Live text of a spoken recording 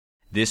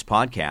This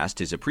podcast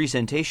is a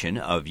presentation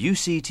of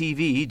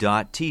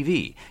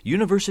UCTV.tv,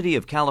 University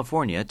of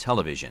California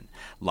Television.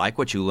 Like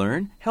what you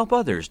learn? Help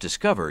others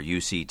discover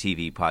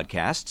UCTV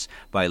podcasts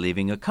by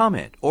leaving a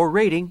comment or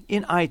rating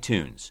in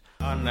iTunes.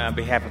 On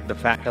behalf of the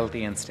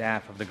faculty and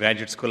staff of the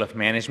Graduate School of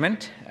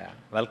Management,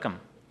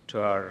 welcome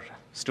to our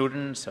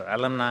students, our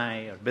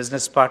alumni, our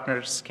business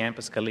partners,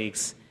 campus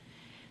colleagues.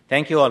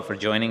 Thank you all for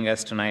joining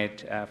us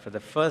tonight for the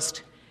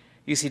first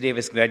UC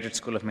Davis Graduate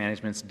School of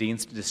Management's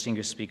Dean's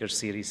Distinguished Speaker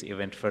Series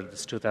event for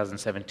this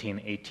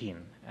 2017-18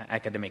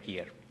 academic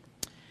year.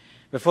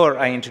 Before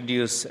I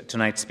introduce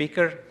tonight's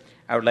speaker,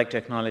 I would like to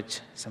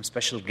acknowledge some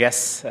special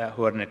guests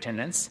who are in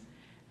attendance.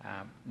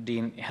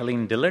 Dean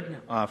Helene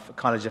Dillard of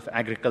College of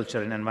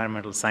Agriculture and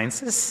Environmental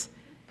Sciences.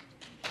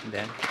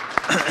 Then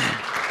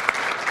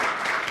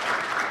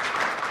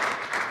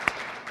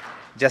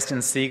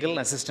Justin Siegel,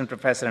 Assistant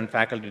Professor and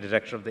Faculty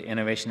Director of the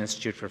Innovation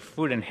Institute for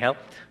Food and Health.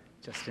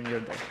 Justin, you're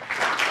there.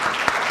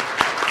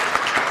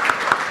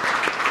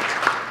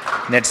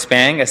 Ned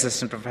Spang,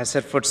 Assistant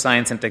Professor, Food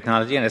Science and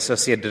Technology and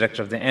Associate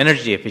Director of the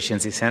Energy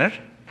Efficiency Center.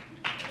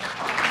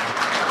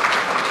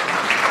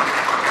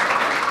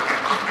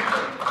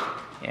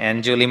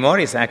 And Julie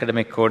Morris,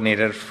 Academic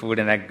Coordinator, Food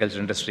and Agriculture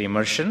Industry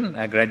Immersion,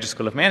 Graduate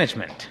School of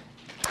Management.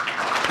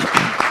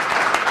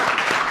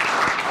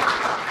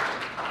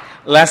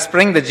 Last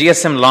spring, the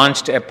GSM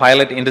launched a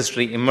pilot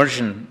industry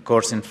immersion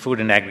course in food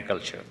and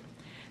agriculture.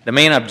 The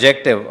main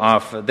objective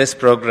of this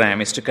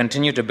program is to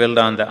continue to build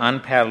on the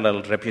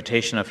unparalleled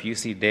reputation of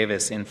UC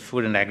Davis in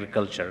food and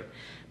agriculture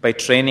by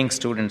training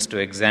students to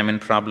examine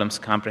problems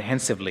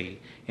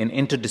comprehensively in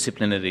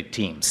interdisciplinary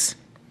teams.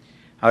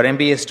 Our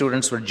MBA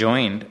students were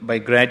joined by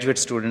graduate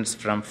students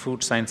from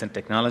Food Science and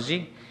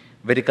Technology,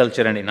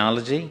 Viticulture and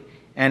Enology,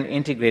 and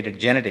Integrated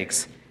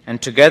Genetics,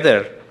 and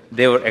together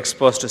they were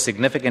exposed to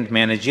significant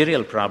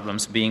managerial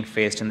problems being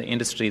faced in the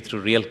industry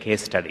through real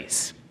case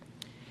studies.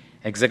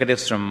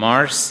 Executives from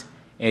Mars,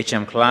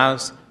 H.M.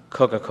 Claus,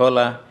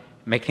 Coca-Cola,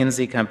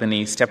 McKinsey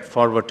Company stepped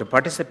forward to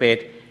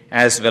participate,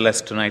 as well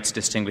as tonight's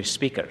distinguished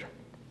speaker.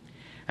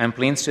 I'm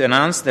pleased to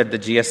announce that the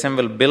GSM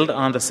will build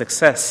on the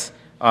success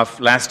of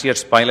last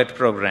year's pilot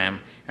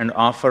program and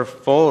offer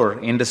 4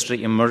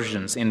 industry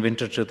immersions in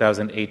winter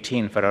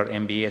 2018 for our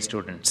MBA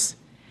students.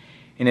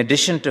 In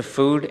addition to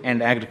food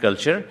and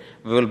agriculture,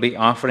 we will be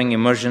offering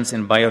immersions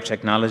in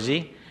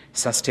biotechnology,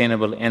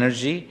 sustainable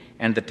energy,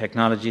 and the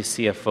technology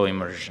CFO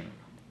immersion.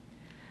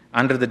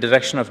 Under the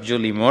direction of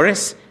Julie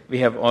Morris, we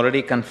have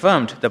already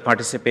confirmed the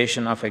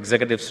participation of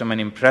executives from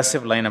an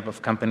impressive lineup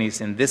of companies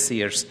in this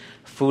year's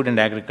food and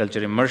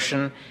agriculture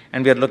immersion,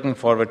 and we are looking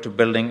forward to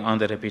building on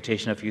the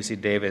reputation of UC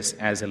Davis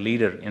as a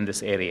leader in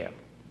this area.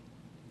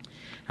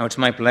 Now, it's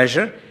my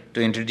pleasure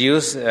to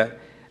introduce the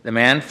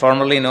man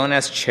formerly known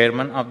as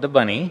Chairman of the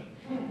Bunny,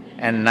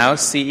 and now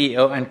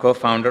CEO and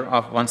co-founder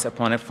of Once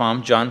Upon a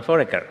Farm, John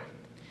Foraker.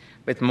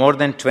 With more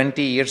than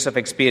 20 years of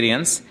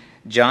experience,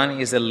 John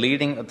is a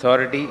leading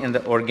authority in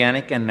the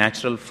organic and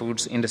natural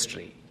foods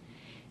industry.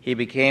 He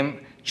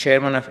became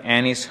chairman of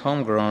Annie's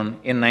Homegrown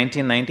in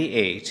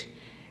 1998,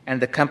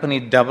 and the company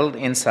doubled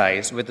in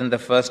size within the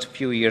first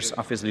few years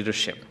of his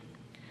leadership.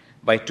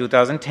 By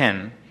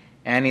 2010,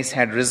 Annie's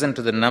had risen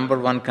to the number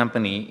 1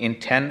 company in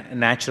 10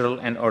 natural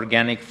and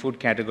organic food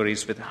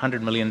categories with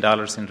 $100 million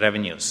in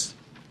revenues.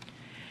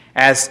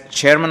 As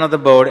chairman of the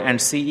board and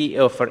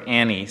CEO for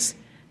Annie's,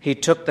 he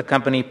took the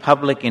company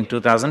public in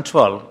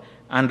 2012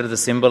 under the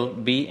symbol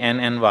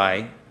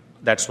BNNY,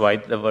 that's why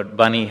the word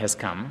bunny has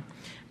come,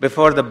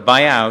 before the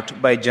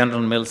buyout by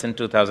General Mills in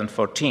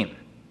 2014.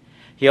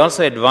 He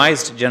also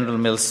advised General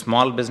Mills'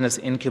 Small Business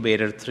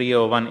Incubator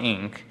 301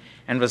 Inc.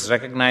 and was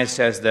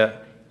recognized as the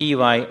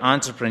EY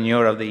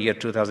Entrepreneur of the Year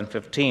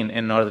 2015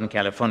 in Northern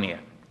California.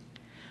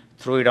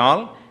 Through it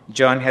all,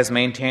 John has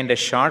maintained a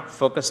sharp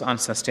focus on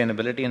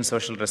sustainability and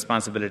social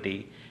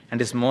responsibility, and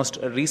his most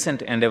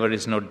recent endeavor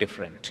is no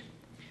different.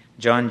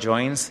 John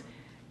joins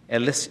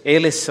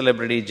A-list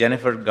celebrity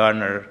Jennifer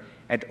Garner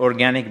at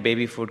organic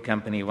baby food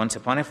company Once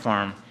Upon a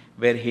Farm,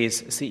 where he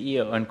is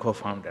CEO and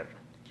co-founder.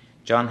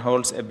 John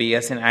holds a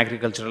BS in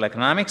Agricultural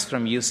Economics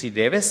from UC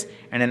Davis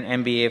and an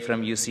MBA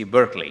from UC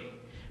Berkeley.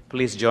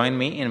 Please join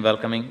me in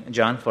welcoming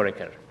John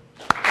Foraker.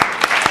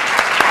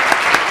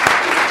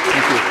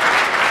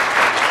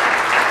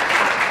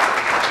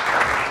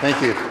 Thank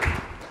you.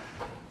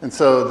 And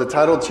so the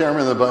title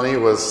Chairman of the Bunny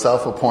was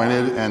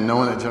self-appointed, and no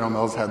one at General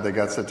Mills had the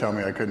guts to tell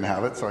me I couldn't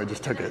have it, so I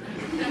just took it.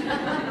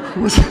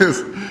 Which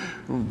is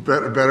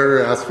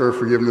better ask for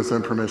forgiveness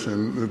and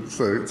permission.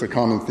 It's a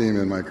common theme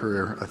in my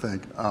career, I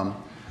think. I'm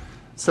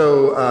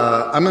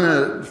going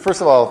to, first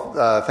of all,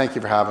 thank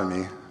you for having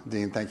me.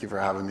 Dean, thank you for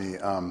having me.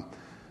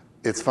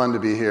 It's fun to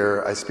be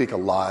here. I speak a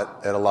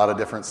lot at a lot of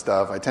different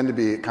stuff. I tend to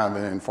be kind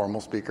of an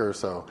informal speaker,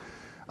 so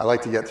I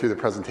like to get through the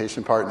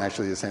presentation part and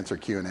actually just answer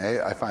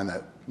Q&A. I find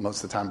that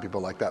most of the time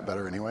people like that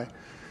better anyway.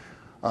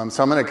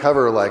 So I'm going to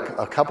cover like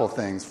a couple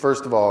things.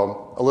 First of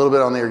all, a little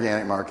bit on the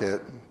organic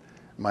market,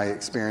 my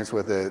experience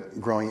with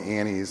it, growing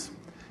Annie's.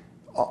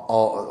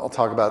 I'll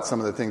talk about some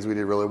of the things we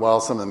did really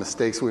well, some of the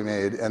mistakes we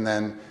made, and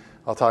then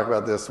I'll talk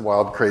about this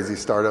wild, crazy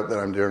startup that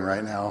I'm doing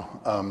right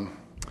now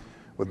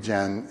with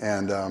Jen,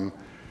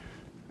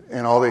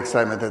 and all the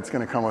excitement that's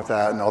going to come with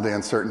that, and all the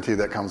uncertainty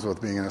that comes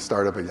with being in a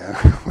startup again,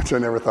 which I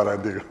never thought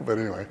I'd do. But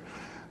anyway,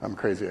 I'm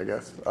crazy, I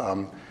guess.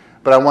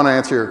 But I want to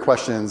answer your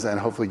questions and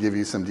hopefully give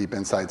you some deep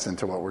insights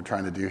into what we're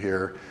trying to do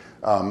here.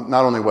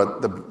 Not only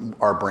what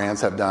our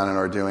brands have done and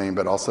are doing,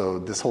 but also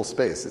this whole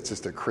space. It's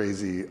just a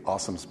crazy,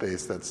 awesome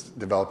space that's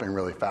developing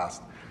really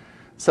fast.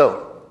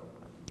 So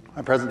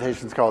my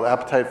presentation is called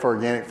Appetite for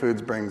Organic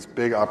Foods Brings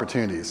Big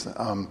Opportunities.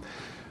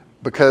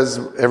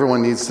 Because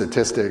everyone needs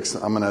statistics,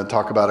 I'm going to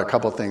talk about a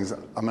couple things.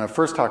 I'm going to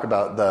first talk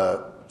about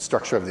the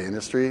structure of the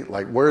industry,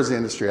 like where is the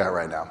industry at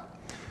right now?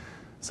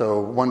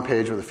 So one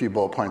page with a few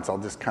bullet points, I'll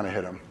just kind of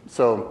hit them.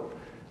 So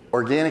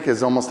organic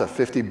is almost a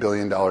 $50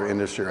 billion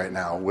industry right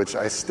now, which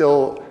I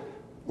still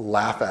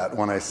laugh at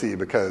when I see,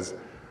 because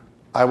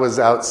I was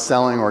out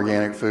selling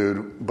organic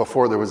food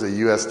before there was a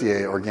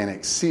USDA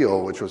organic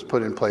seal, which was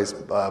put in place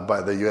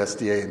by the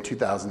USDA in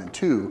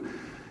 2002.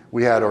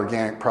 We had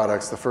organic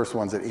products. The first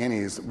ones at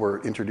Annie's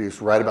were introduced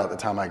right about the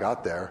time I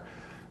got there,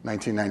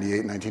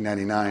 1998,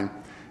 1999.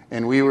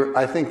 And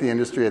I think the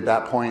industry at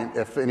that point,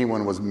 if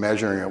anyone was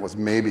measuring it, was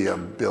maybe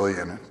 $1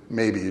 billion,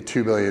 maybe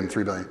 $2 billion,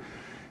 $3 billion.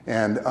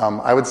 And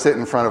I would sit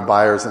in front of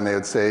buyers and they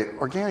would say,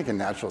 organic and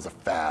natural is a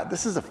fad.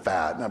 This is a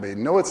fad. And I'd be,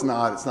 no, it's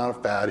not. It's not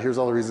a fad. Here's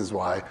all the reasons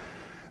why.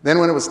 Then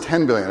when it was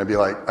 $10 billion,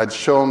 I'd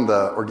show them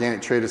the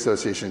Organic Trade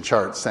Association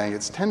chart saying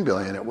it's $10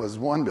 billion. It was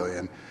 $1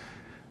 billion.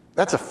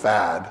 That's a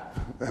fad.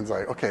 And it's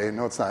like, okay,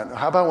 no, it's not.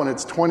 How about when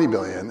it's $20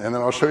 billion? And then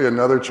I'll show you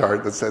another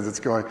chart that says it's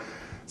going.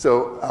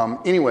 So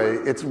anyway,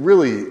 it's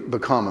really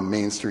become a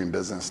mainstream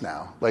business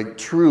now, like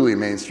truly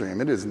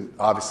mainstream. It is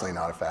obviously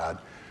not a fad.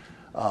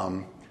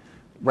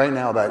 Right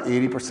now, about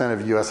 80%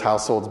 of U.S.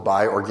 households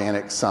buy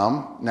organic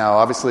some. Now,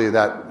 obviously,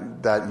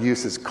 that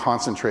use is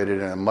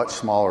concentrated in a much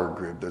smaller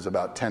group. There's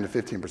about 10 to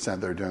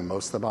 15% that are doing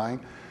most of the buying.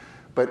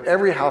 But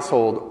every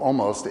household,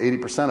 almost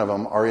 80% of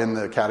them, are in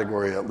the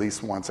category at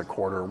least once a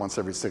quarter, once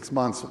every 6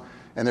 months.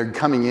 And they're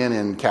coming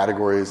in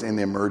categories, in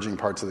the emerging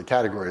parts of the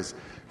categories,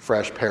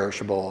 fresh,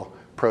 perishable,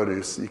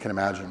 produce, you can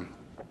imagine.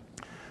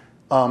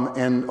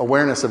 And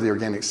awareness of the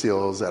organic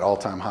seal is at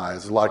all-time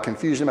highs. There's a lot of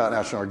confusion about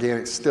natural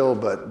organic still,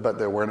 but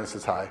the awareness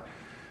is high.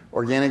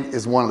 Organic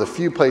is one of the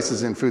few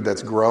places in food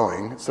that's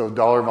growing. So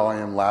dollar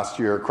volume last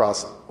year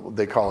across,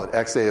 they call it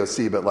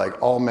XAOC, but like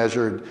all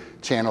measured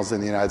channels in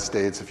the United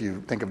States, if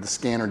you think of the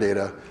scanner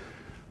data,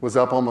 was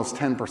up almost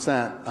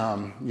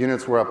 10%.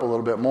 Units were up a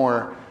little bit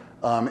more.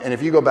 And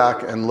if you go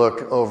back and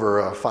look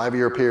over a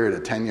 5-year period,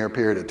 a 10-year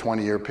period, a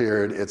 20-year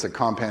period, it's a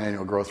compound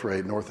annual growth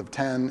rate north of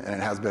 10, and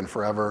it has been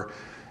forever.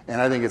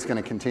 And I think it's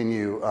going to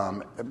continue.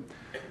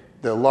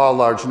 The law of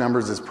large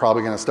numbers is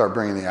probably going to start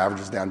bringing the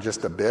averages down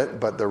just a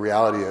bit, but the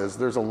reality is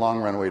there's a long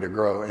runway to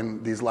grow.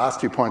 And these last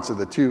 2 points are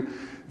the two,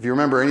 if you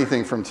remember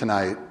anything from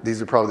tonight,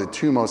 these are probably the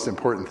two most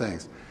important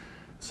things.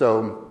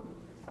 So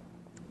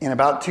in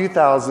about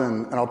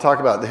 2000, and I'll talk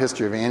about the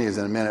history of Annie's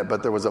in a minute,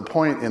 but there was a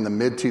point in the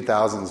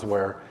mid-2000s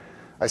where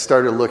I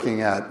started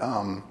looking at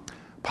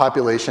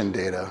population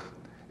data.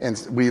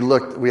 And we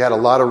had a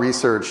lot of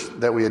research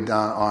that we had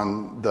done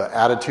on the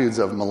attitudes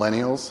of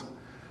millennials,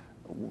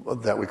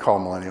 that we call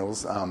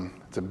millennials.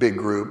 It's a big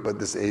group, but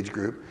this age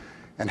group,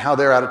 and how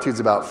their attitudes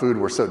about food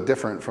were so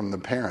different from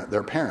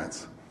their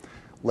parents,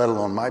 let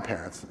alone my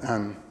parents.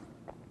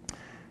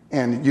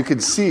 And you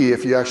could see,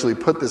 if you actually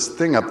put this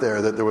thing up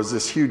there, that there was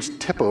this huge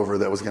tip over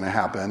that was going to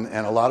happen,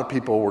 and a lot of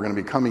people were going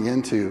to be coming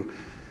into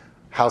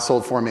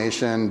household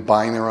formation,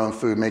 buying their own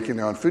food, making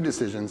their own food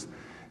decisions.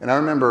 And I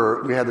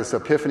remember we had this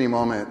epiphany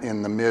moment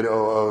in the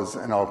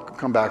mid-00s, and I'll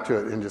come back to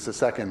it in just a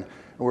second.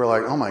 And we're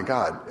like, oh my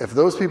God, if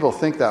those people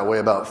think that way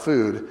about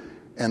food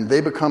and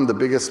they become the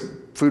biggest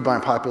food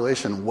buying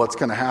population, what's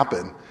going to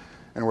happen?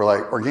 And we're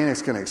like,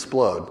 organic's going to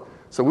explode.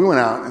 So we went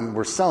out and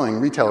we're selling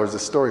retailers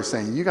this story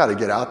saying, you got to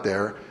get out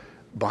there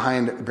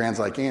behind brands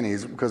like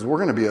Annie's because we're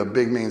going to be a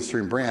big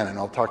mainstream brand, and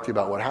I'll talk to you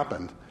about what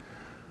happened.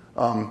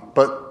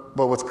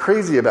 But what's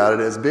crazy about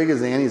it, as big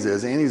as Annie's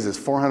is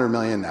 $400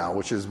 million now,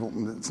 which is,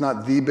 it's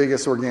not the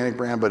biggest organic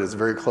brand, but it's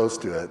very close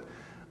to it.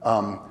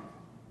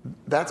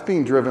 That's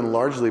being driven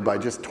largely by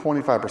just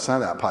 25%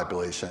 of that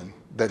population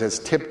that has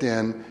tipped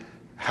in,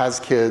 has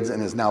kids,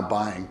 and is now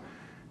buying.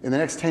 In the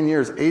next 10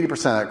 years, 80%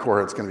 of that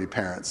cohort is going to be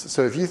parents.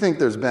 So if you think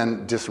there's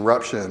been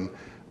disruption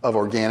of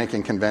organic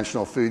and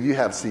conventional food, you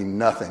have seen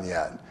nothing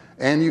yet.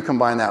 And you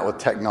combine that with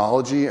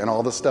technology and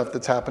all the stuff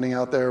that's happening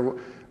out there,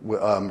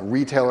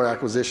 retailer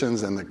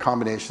acquisitions and the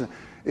combination,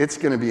 it's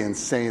going to be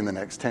insane the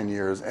next 10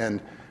 years.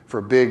 And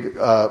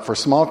for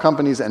small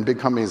companies and big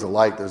companies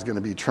alike, there's going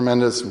to be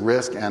tremendous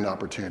risk and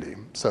opportunity.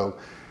 So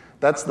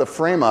that's the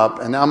frame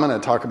up. And now I'm going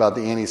to talk about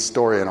the Annie's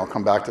story, and I'll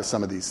come back to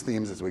some of these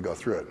themes as we go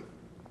through it.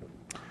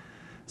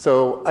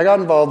 So I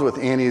got involved with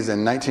Annie's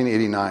in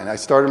 1989. I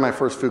started my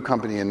first food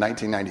company in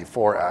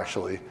 1994,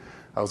 actually.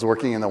 I was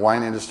working in the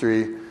wine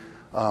industry.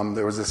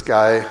 There was this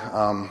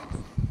guy,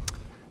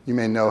 you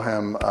may know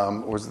him,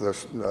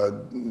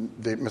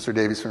 Mr.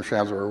 Davies from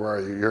Shamsburg. Where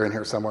are you? You're in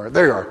here somewhere.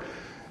 There you are.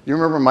 You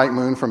remember Mike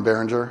Moon from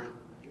Behringer?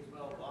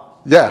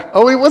 Yeah.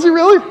 Oh, wait, was he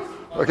really?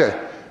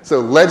 Okay. So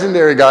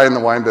legendary guy in the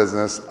wine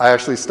business. I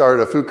actually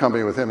started a food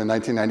company with him in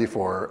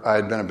 1994. I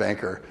had been a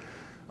banker.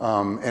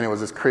 And it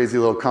was this crazy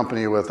little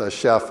company with a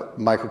chef,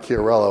 Michael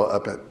Chiarello,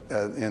 up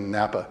in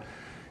Napa.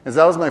 And so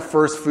that was my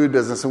first food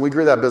business, and we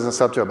grew that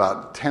business up to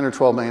about $10 or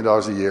 $12 million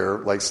a year,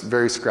 like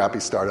very scrappy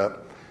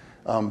startup.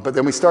 But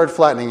then we started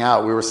flattening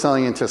out. We were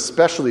selling into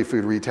specialty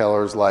food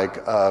retailers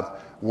like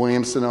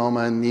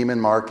Williams-Sonoma, Neiman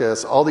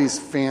Marcus, all these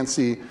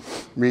fancy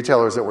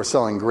retailers that were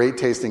selling great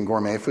tasting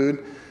gourmet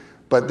food.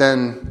 But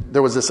then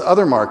there was this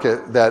other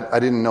market that I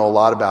didn't know a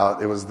lot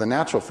about. It was the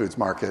natural foods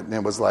market, and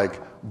it was like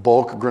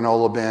bulk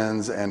granola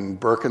bins and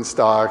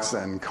Birkenstocks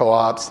and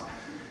co-ops.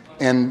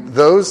 And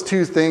those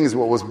two things,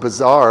 what was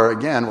bizarre,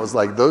 again, was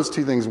like those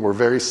two things were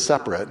very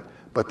separate,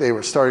 but they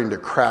were starting to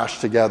crash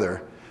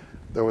together.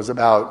 There was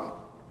about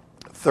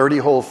 30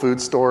 Whole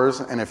Food stores,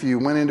 and if you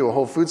went into a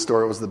Whole Food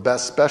store, it was the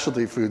best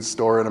specialty food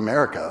store in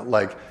America.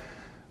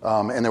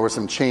 And there were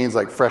some chains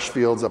like Fresh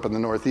Fields up in the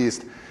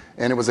Northeast,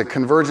 and it was a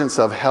convergence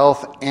of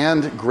health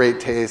and great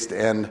taste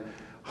and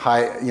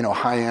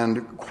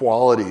high-end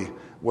quality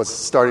was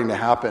starting to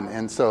happen.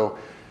 And so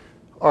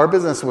our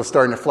business was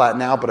starting to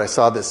flatten out, but I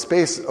saw this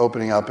space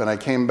opening up, and I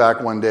came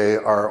back one day.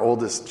 Our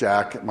oldest,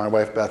 Jack, my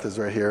wife Beth is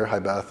right here. Hi,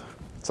 Beth.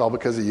 It's all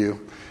because of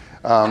you.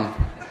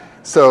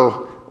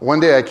 So one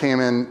day I came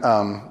in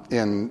I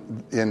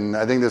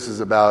think this is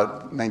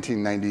about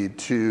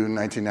 1992,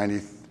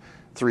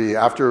 1993,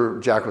 after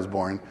Jack was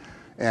born,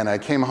 and I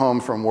came home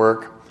from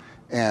work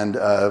and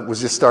was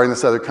just starting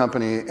this other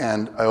company,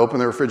 and I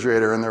opened the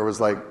refrigerator, and there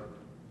was like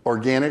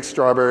organic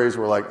strawberries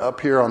were like up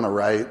here on the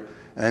right,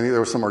 and I think there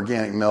was some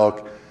organic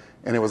milk,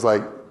 and it was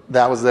like,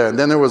 that was there. And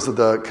then there was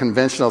the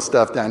conventional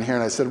stuff down here,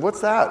 and I said,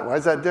 what's that? Why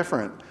is that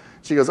different?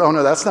 She goes, oh,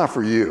 no, that's not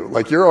for you.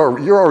 Like, you're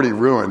already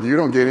ruined. You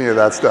don't get any of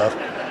that stuff.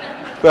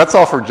 That's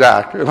all for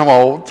Jack. And I'm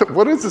all,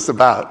 what is this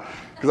about?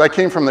 Because I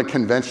came from the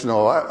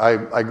conventional.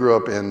 I grew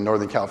up in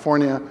Northern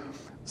California,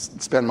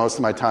 spent most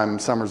of my time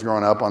summers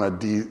growing up on a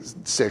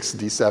D6,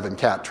 D7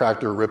 cat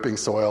tractor ripping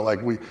soil, like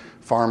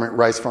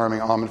rice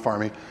farming, almond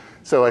farming.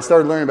 So I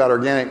started learning about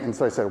organic, and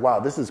so I said, wow,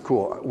 this is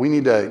cool. We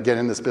need to get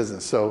in this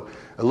business. So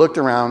I looked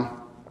around.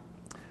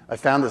 I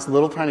found this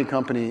little tiny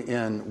company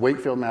in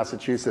Wakefield,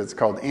 Massachusetts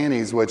called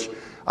Annie's, which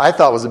I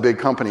thought was a big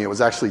company. It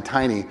was actually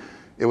tiny.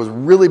 It was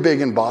really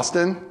big in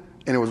Boston,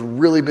 and it was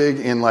really big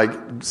in like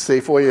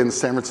Safeway in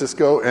San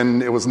Francisco,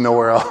 and it was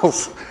nowhere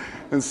else.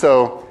 And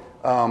so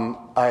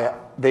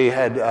they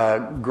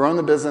had grown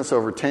the business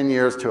over 10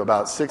 years to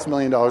about $6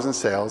 million in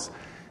sales.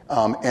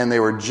 And they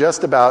were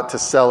just about to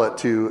sell it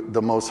to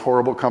the most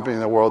horrible company in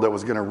the world that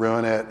was going to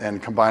ruin it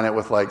and combine it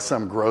with like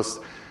some gross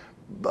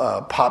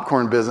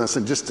popcorn business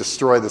and just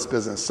destroy this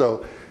business.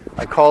 So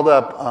I called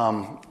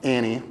up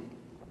Annie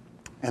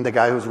and the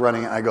guy who's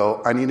running it. I go,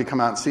 I need to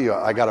come out and see you.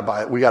 We got to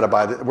buy it.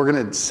 We're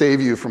going to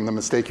save you from the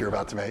mistake you're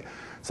about to make.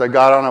 So I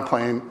got on a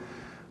plane.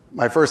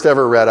 My first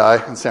ever red eye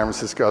in San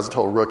Francisco. I was a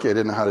total rookie. I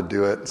didn't know how to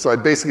do it. So I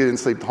basically didn't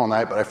sleep the whole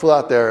night, but I flew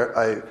out there.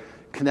 I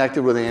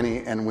connected with Annie,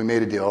 and we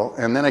made a deal.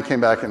 And then I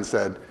came back and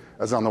said,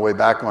 I was on the way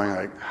back going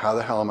like, how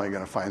the hell am I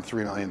going to find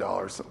 $3 million?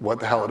 What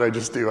the hell did I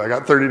just do? I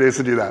got 30 days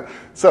to do that.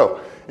 So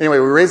anyway,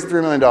 we raised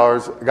 $3 million,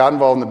 got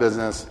involved in the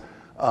business,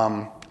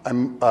 and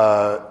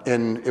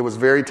it was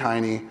very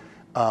tiny.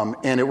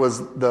 And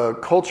the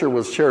culture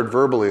was shared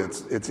verbally.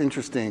 It's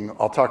interesting.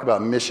 I'll talk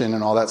about mission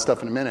and all that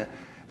stuff in a minute.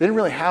 They didn't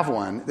really have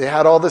one. They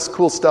had all this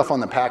cool stuff on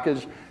the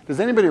package. Does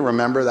anybody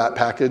remember that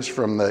package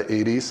from the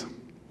 80s?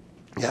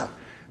 Yeah.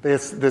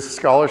 This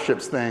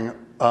scholarships thing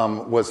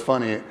was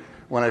funny.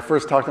 When I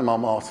first talked to them,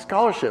 I'm all,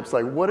 scholarships,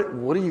 like what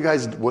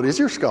is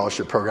your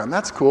scholarship program?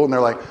 That's cool. And they're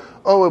like,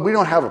 oh, we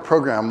don't have a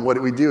program.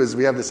 What we do is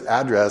we have this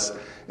address,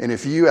 and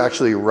if you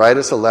actually write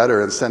us a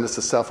letter and send us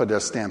a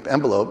self-addressed stamped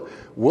envelope,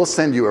 we'll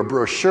send you a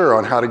brochure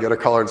on how to get a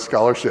college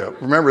scholarship.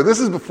 Remember, this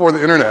is before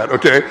the internet,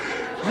 okay?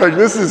 Like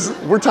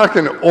we're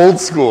talking old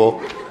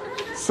school.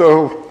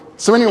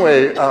 So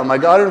anyway, I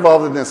got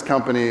involved in this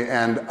company,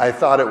 and I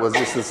thought it was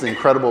just this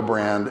incredible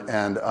brand,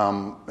 and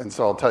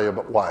so I'll tell you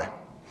about why.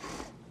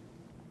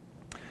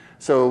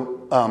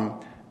 So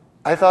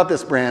I thought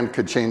this brand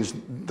could change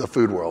the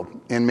food world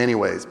in many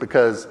ways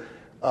because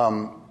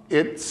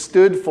it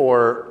stood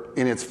for,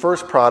 in its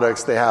first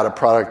products, they had a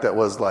product that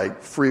was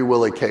like Free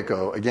Willy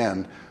Keiko.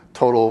 Again,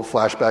 total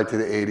flashback to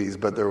the 80s,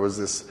 but there was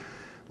this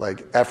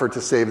like effort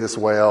to save this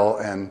whale,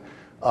 and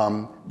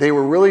they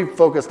were really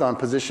focused on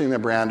positioning the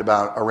brand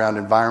around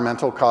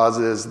environmental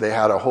causes. They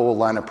had a whole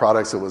line of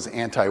products that was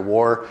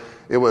anti-war.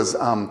 It was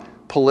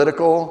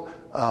political,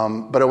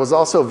 but it was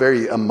also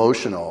very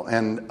emotional.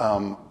 And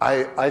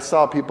I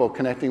saw people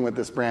connecting with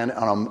this brand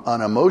on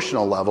an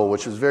emotional level,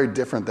 which was very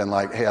different than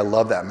like, hey, I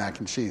love that mac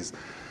and cheese.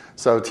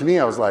 So to me,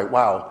 I was like,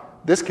 wow,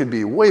 this could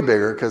be way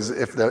bigger, because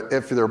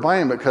if they're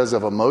buying because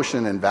of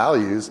emotion and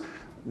values,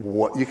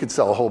 you could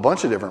sell a whole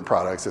bunch of different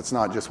products. It's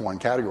not just one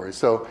category.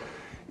 So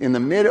in the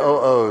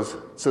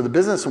mid-00s, so the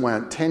business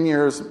went 10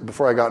 years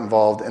before I got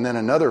involved, and then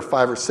another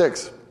 5 or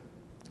 6.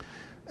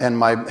 And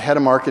my head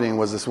of marketing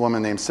was this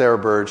woman named Sarah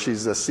Bird.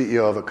 She's the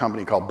CEO of a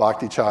company called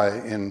Bhakti Chai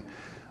in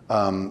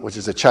which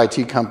is a chai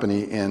tea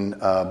company in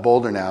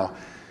Boulder now.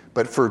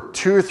 But for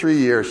 2 or 3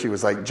 years, she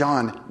was like,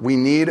 John, we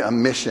need a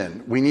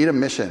mission. We need a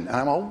mission. And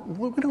I'm all,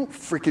 well, we don't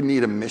freaking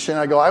need a mission.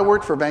 I go, I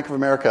worked for Bank of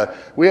America.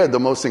 We had the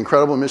most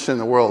incredible mission in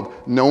the world.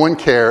 No one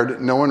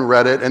cared. No one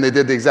read it. And they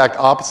did the exact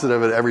opposite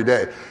of it every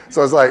day.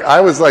 So I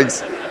was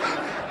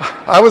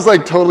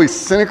like totally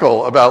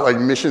cynical about like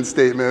mission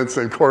statements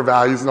and core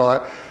values and all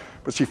that.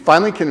 But she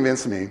finally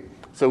convinced me.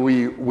 So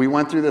we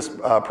went through this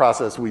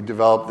process. We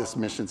developed this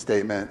mission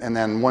statement. And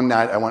then one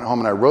night I went home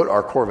and I wrote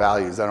our core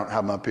values. I don't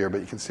have them up here, but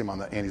you can see them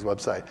on Andy's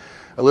website.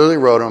 I literally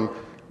wrote them.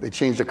 They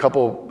changed a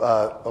couple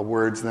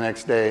words the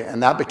next day,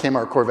 and that became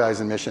our core values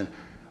and mission.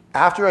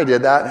 After I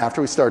did that, and after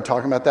we started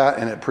talking about that,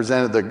 and it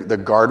presented the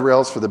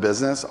guardrails for the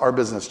business, our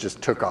business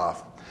just took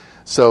off.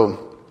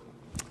 So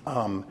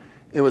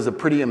it was a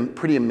pretty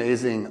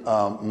amazing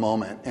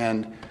moment.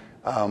 And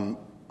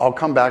I'll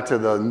come back to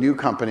the new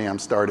company I'm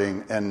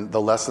starting and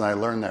the lesson I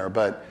learned there.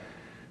 But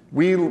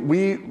we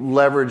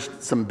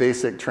leveraged some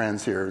basic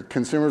trends here.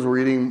 Consumers were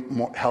eating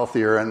more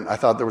healthier, and I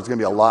thought there was going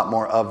to be a lot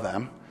more of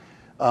them.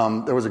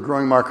 There was a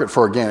growing market for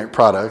organic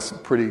products,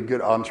 pretty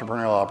good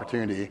entrepreneurial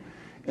opportunity.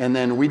 And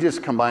then we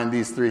just combined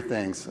these three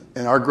things.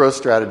 In our growth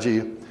strategy,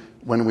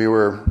 when we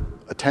were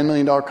a $10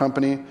 million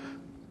company,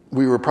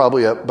 we were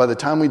probably, by the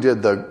time we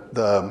did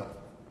the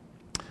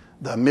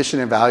mission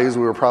and values,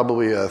 we were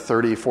probably a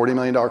 $30, $40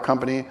 million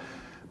company.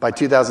 By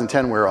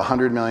 2010, we were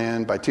 $100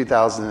 million. By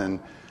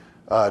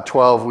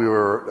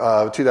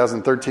 2012,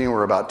 2013, we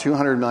were about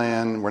 $200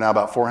 million. We're now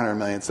about $400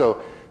 million.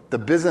 So the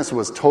business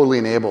was totally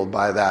enabled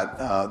by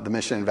that, the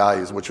mission and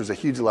values, which was a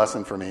huge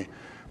lesson for me.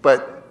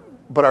 But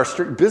our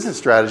business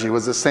strategy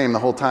was the same the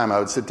whole time. I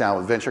would sit down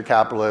with venture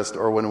capitalists,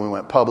 or when we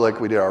went public,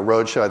 we did our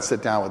roadshow, I'd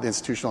sit down with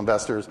institutional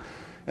investors.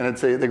 And I'd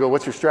say, they go,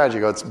 what's your strategy? I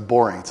go, it's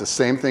boring. It's the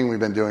same thing we've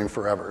been doing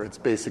forever. It's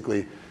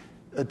basically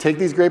take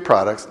these great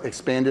products,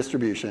 expand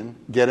distribution,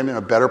 get them in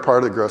a better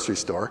part of the grocery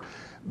store.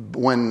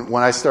 When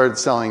I started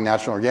selling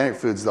natural and organic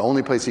foods, the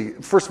only place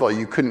first of all,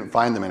 you couldn't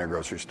find them in a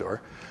grocery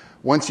store.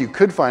 Once you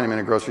could find them in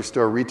a grocery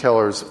store,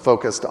 retailers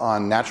focused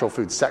on natural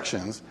food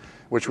sections,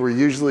 which were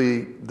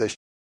usually the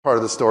part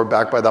of the store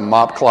back by the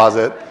mop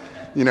closet.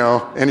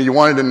 And you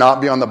wanted to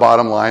not be on the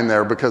bottom line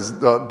there because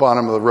the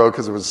bottom of the row,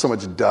 because there was so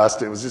much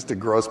dust. It was just a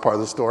gross part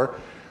of the store.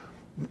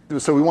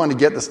 So we wanted to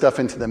get the stuff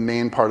into the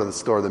main part of the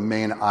store, the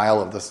main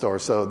aisle of the store.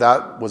 So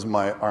that was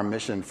our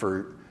mission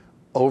for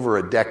over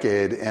a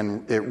decade,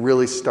 and it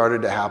really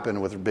started to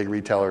happen with big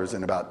retailers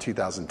in about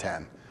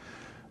 2010.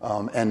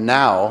 And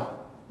now,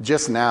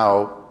 just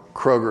now,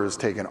 Kroger has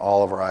taken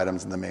all of our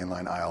items in the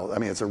mainline aisle. I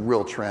mean, it's a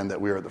real trend that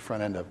we are at the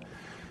front end of.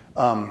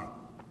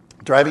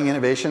 Driving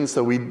innovation,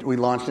 so we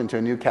launched into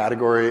a new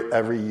category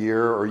every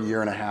year or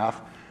year and a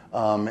half.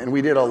 And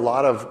we did a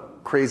lot of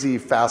crazy,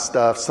 fast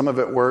stuff. Some of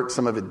it worked,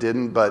 some of it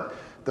didn't. But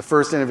the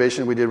first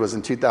innovation we did was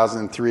in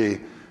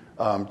 2003.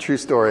 True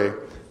story.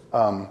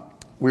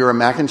 We were a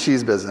mac and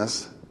cheese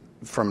business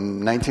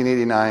from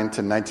 1989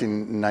 to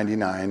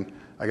 1999.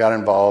 I got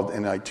involved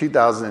in like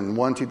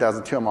 2001,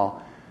 2002. I'm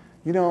all,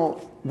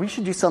 we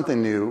should do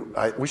something new.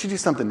 We should do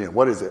something new.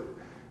 What is it?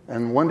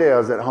 And one day I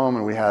was at home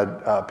and we had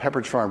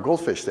Pepperidge Farm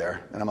goldfish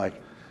there. And I'm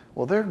like,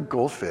 well, they're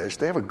goldfish.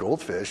 They have a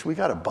goldfish. We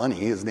got a bunny.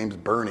 His name's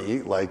Bernie.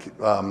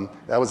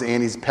 That was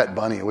Annie's pet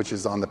bunny, which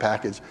is on the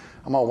package.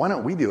 I'm all, why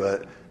don't we do a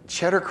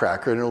cheddar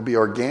cracker and it'll be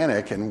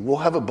organic and we'll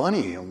have a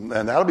bunny and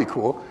that'll be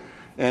cool.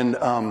 And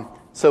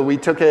so we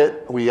took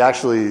it.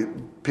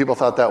 People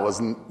thought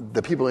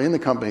the people in the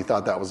company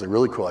thought that was a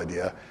really cool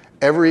idea.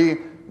 Every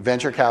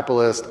venture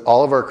capitalist,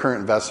 all of our current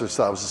investors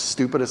thought it was the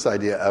stupidest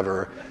idea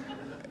ever.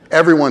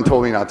 Everyone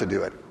told me not to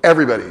do it.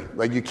 Everybody.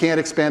 You can't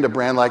expand a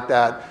brand like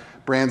that.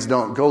 Brands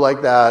don't go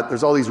like that.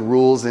 There's all these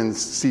rules in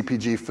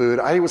CPG food.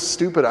 I was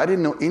stupid. I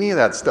didn't know any of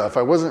that stuff.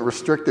 I wasn't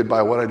restricted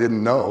by what I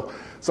didn't know.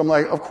 So I'm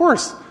like, of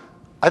course,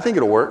 I think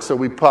it'll work. So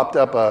we popped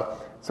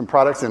up some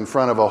products in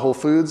front of a Whole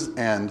Foods,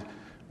 and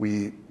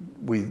we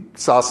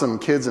saw some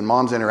kids and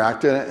moms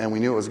interact in it, and we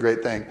knew it was a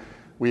great thing.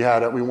 We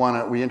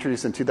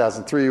introduced in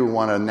 2003. We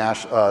won a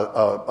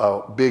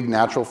big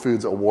natural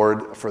foods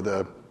award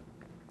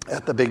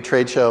at the big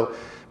trade show.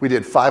 We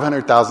did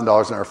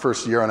 $500,000 in our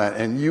first year on it,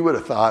 and you would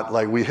have thought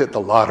we hit the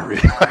lottery.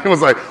 It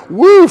was like,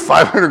 woo,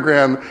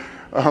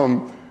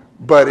 $500,000.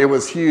 But it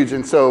was huge,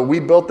 and so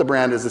we built the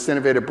brand as this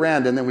innovative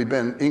brand, and then we've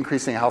been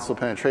increasing household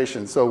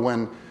penetration. So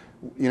when,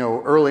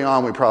 early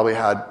on we probably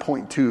had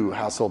 0.2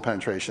 household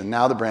penetration.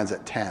 Now the brand's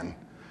at 10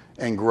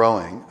 and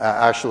growing,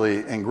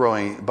 and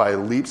growing by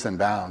leaps and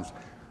bounds.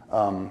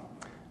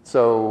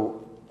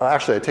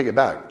 Actually, I take it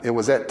back. It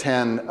was at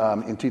 10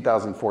 in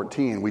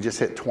 2014. We just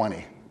hit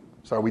 20.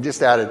 Sorry, we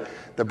just added,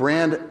 the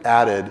brand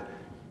added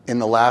in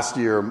the last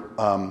year,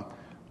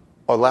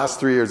 or last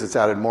 3 years, it's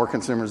added more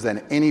consumers than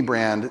any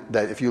brand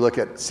that, if you look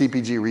at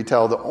CPG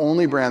retail, the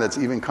only brand that's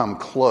even come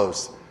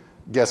close,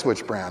 guess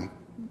which brand?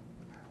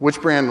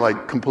 Which brand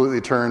completely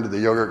turned the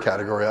yogurt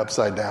category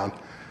upside down?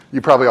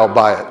 You probably all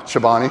buy it,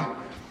 Chobani.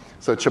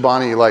 So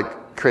Chobani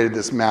created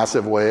this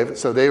massive wave.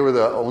 So they were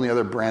the only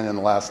other brand in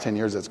the last 10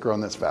 years that's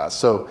grown this fast.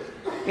 So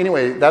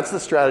anyway, that's the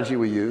strategy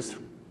we used.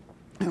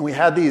 And we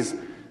had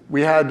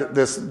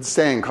this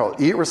saying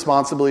called eat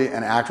responsibly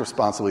and act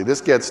responsibly.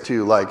 This gets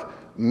to like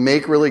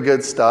make really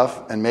good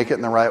stuff and make it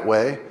in the right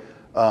way,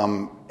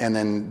 and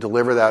then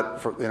deliver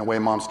that in a way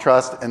moms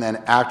trust, and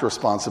then act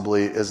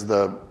responsibly is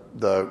the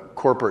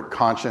corporate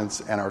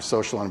conscience and our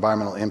social and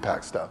environmental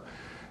impact stuff.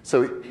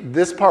 So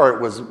this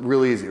part was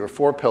really easy. There were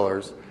 4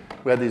 pillars.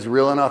 We had these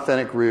real and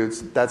authentic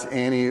roots. That's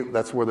Annie.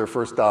 That's where their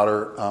first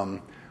daughter,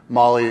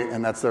 Molly,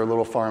 and that's their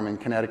little farm in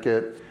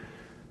Connecticut.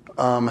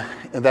 And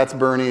that's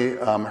Bernie,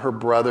 her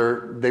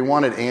brother. They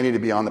wanted Annie to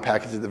be on the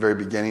package at the very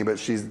beginning, but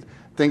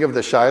think of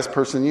the shyest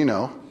person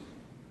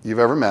you've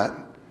ever met.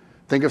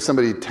 Think of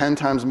somebody 10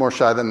 times more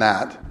shy than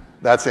that.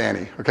 That's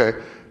Annie, okay?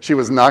 She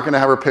was not going to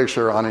have her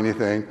picture on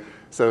anything.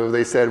 So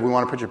they said, we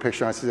want to put your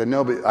picture on. She said,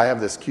 no, but I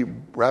have this cute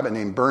rabbit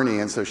named Bernie.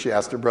 And so she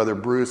asked her brother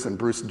Bruce, and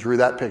Bruce drew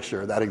that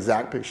picture, that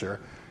exact picture,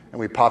 and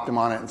we popped him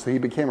on it. And so he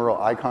became a real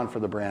icon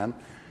for the brand.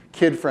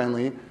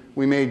 Kid-friendly.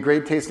 We made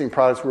great tasting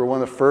products. We were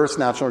one of the first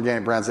natural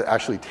organic brands that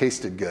actually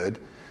tasted good.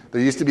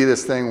 There used to be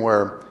this thing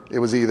where it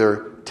was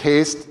either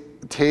taste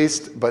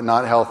but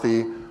not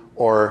healthy,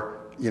 or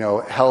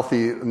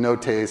healthy, no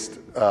taste.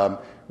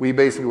 We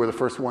basically were the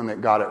first one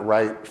that got it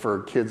right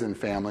for kids and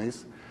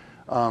families.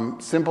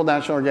 Simple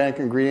natural organic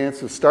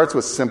ingredients. It starts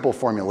with simple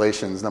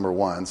formulations, number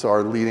one. So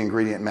our lead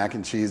ingredient, mac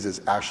and cheese,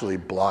 is actually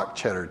block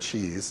cheddar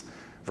cheese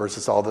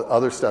versus all the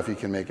other stuff you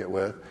can make it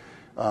with.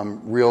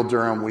 Real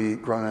Durham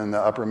wheat grown in the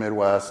upper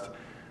Midwest.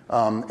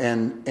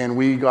 And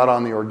we got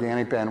on the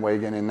organic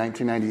bandwagon in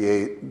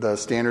 1998. The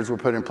standards were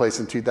put in place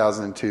in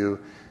 2002.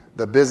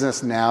 The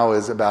business now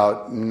is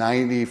about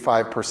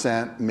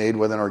 95% made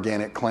with an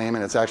organic claim,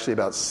 and it's actually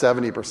about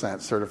 70%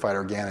 certified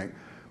organic,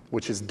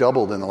 which has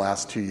doubled in the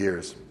last 2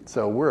 years.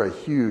 So we're a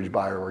huge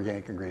buyer of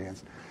organic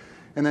ingredients.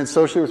 And then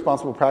socially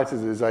responsible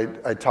practices,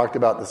 I talked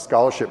about the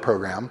scholarship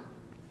program,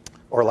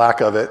 or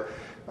lack of it.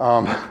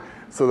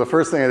 So the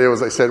first thing I did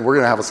was I said, we're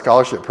going to have a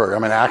scholarship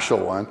program, an actual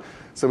one.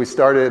 So we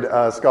started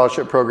a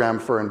scholarship program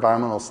for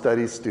environmental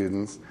studies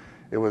students.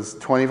 It was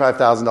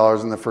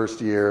 $25,000 in the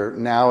first year.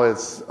 Now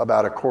it's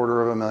about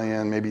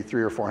 $250,000, maybe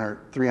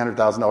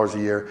 $300,000 a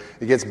year.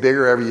 It gets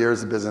bigger every year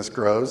as the business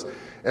grows.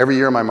 Every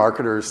year my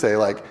marketers say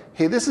like,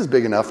 hey, this is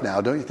big enough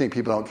now. Don't you think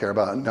people don't care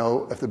about it?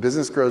 No, if the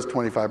business grows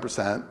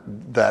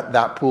 25%,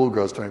 that pool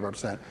grows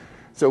 25%.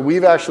 So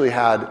we've actually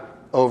had,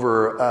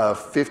 over a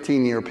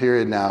 15-year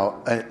period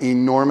now, an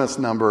enormous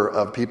number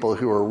of people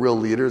who are real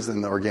leaders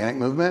in the organic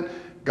movement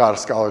got a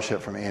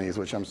scholarship from Annie's,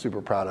 which I'm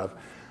super proud of.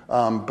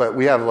 But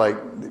we have like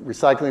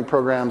recycling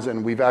programs,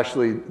 and we've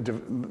actually,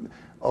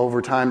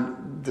 over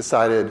time,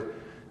 decided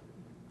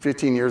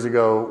 15 years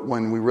ago,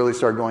 when we really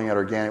started going at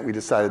organic, we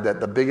decided that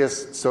the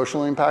biggest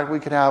social impact we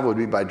could have would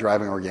be by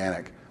driving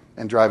organic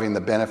and driving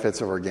the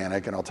benefits of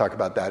organic, and I'll talk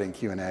about that in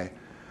Q&A.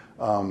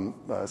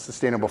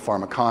 Sustainable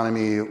farm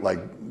economy, like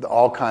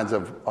all kinds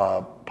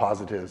of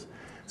positives.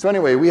 So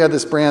anyway, we had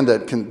this brand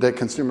that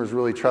consumers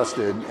really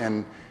trusted,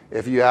 and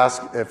if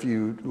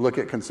you look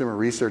at consumer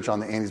research on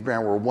the Annie's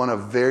brand, we're one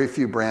of very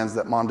few brands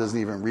that mom doesn't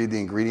even read the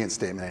ingredient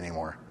statement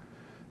anymore,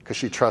 because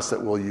she trusts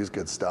that we'll use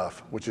good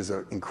stuff, which is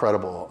an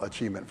incredible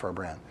achievement for a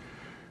brand.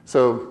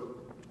 So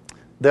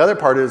the other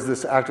part is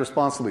this act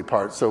responsibly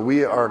part. So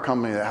we are a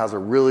company that has a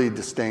really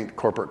distinct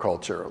corporate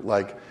culture.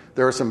 Like,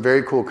 there are some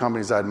very cool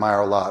companies I admire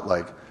a lot,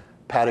 like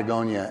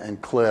Patagonia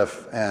and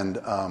Cliff and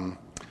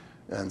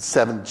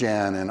Seventh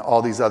Gen and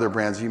all these other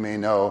brands you may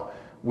know.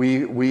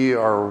 We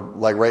are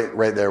like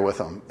right there with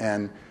them.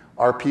 And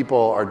our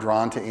people are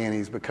drawn to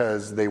Annie's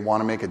because they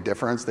want to make a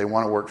difference. They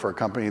want to work for a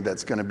company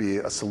that's going to be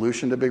a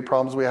solution to big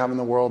problems we have in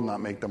the world,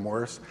 not make them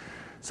worse.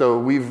 So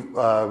we've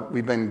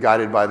been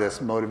guided by this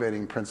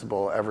motivating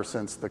principle ever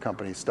since the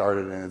company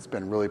started, and it's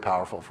been really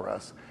powerful for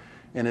us.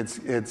 And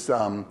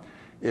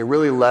it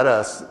really led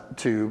us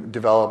to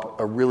develop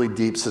a really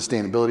deep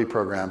sustainability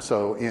program.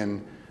 So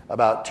in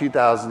about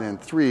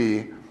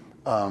 2003,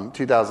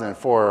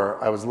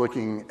 2004, I was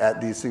looking at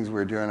these things we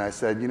were doing. And I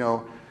said,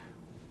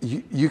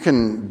 you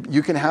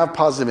can have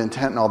positive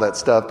intent and all that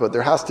stuff, but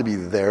there has to be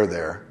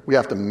there. We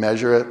have to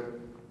measure it.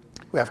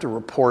 We have to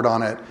report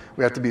on it.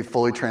 We have to be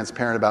fully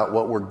transparent about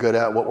what we're good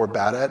at, what we're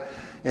bad at.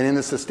 And in the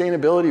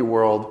sustainability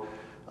world,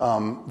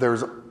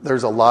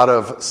 there's a lot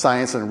of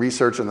science and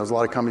research, and there's a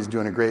lot of companies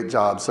doing a great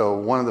job. So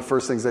one of the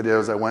first things I did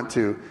was I went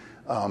to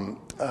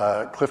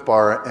Cliff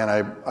Bar, and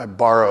I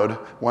borrowed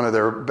one of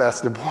their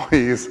best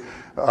employees.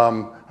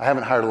 I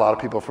haven't hired a lot of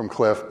people from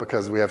Cliff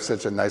because we have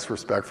such a nice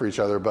respect for each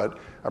other, but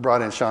I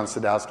brought in Sean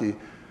Sadowski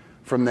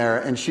from there,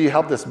 and she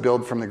helped us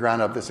build from the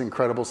ground up this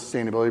incredible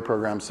sustainability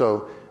program.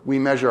 So we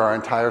measure our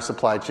entire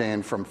supply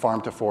chain from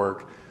farm to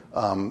fork,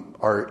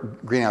 our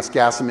greenhouse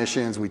gas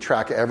emissions. We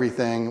track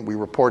everything. We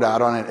report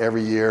out on it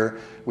every year.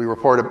 We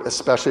report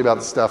especially about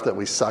the stuff that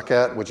we suck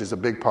at, which is a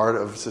big part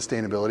of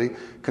sustainability.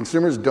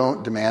 Consumers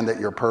don't demand that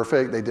you're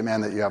perfect. They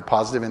demand that you have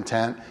positive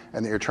intent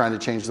and that you're trying to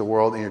change the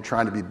world and you're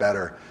trying to be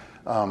better.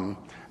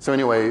 So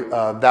anyway,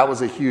 that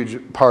was a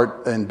huge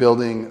part in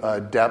building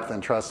depth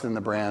and trust in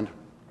the brand.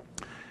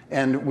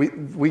 And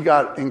we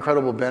got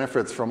incredible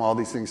benefits from all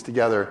these things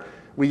together.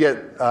 we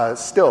get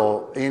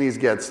still, Annie's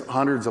gets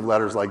hundreds of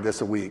letters like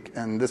this a week.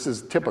 And this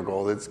is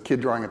typical. It's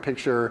kid drawing a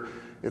picture.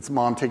 It's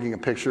mom taking a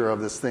picture of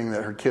this thing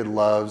that her kid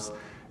loves.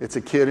 It's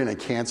a kid in a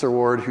cancer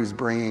ward who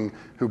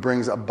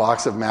brings a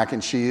box of mac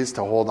and cheese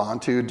to hold on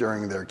to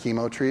during their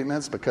chemo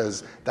treatments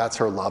because that's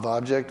her love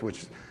object,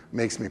 which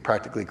makes me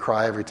practically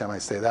cry every time I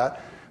say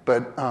that.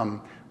 But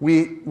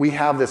we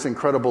have this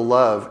incredible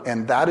love,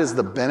 and that is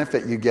the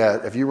benefit you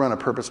get if you run a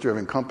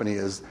purpose-driven company,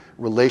 is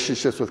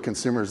relationships with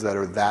consumers that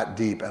are that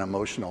deep and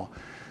emotional.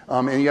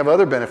 And you have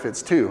other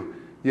benefits too.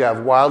 You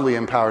have wildly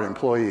empowered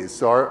employees.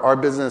 So our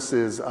business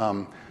is,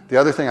 the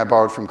other thing I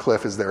borrowed from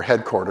Cliff is their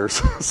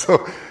headquarters.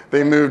 So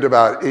they moved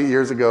about 8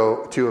 years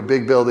ago to a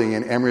big building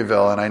in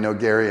Emeryville, and I know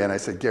Gary, and I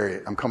said,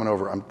 Gary, I'm coming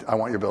over. I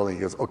want your building.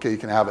 He goes, okay, you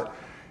can have it.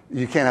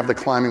 You can't have the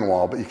climbing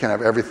wall, but you can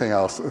have everything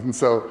else. And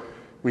so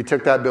we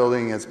took that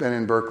building. It's been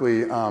in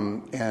Berkeley,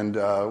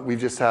 and we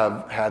just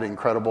have had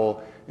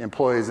incredible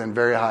employees and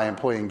very high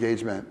employee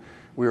engagement.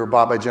 We were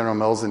bought by General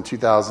Mills in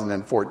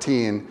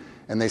 2014,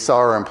 and they saw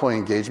our employee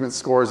engagement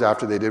scores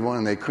after they did one,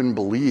 and they couldn't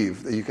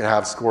believe that you could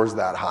have scores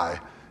that high.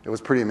 It was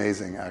pretty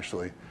amazing,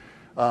 actually.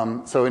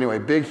 So anyway,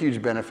 big,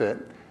 huge benefit.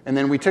 And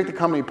then we took the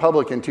company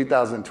public in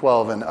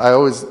 2012, and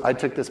I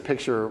took this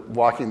picture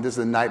walking. This is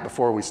the night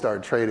before we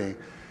started trading,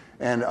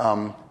 and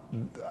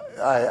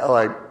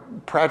I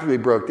practically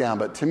broke down.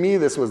 But to me,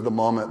 this was the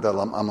moment that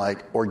I'm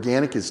like,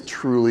 organic is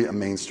truly a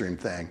mainstream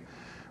thing.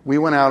 We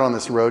went out on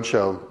this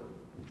roadshow.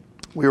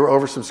 We were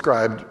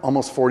oversubscribed,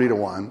 almost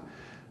 40-1.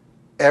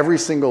 Every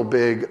single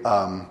big,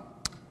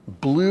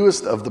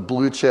 bluest of the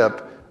blue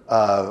chip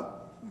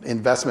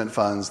investment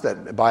funds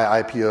that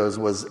buy IPOs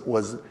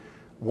was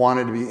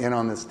wanted to be in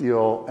on this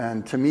deal.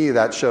 And to me,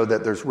 that showed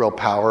that there's real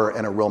power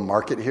and a real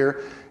market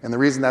here. And the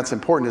reason that's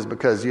important is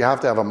because you have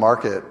to have a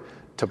market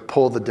to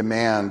pull the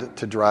demand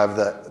to drive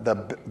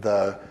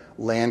the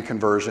land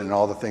conversion and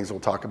all the things we'll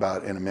talk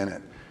about in a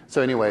minute.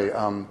 So anyway,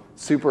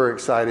 super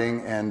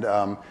exciting. And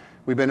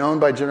we've been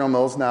owned by General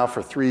Mills now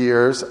for 3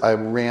 years. I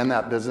ran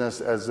that business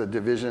as a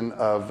division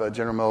of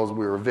General Mills.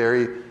 We were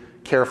very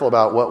careful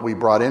about what we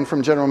brought in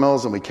from General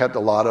Mills, and we kept a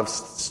lot of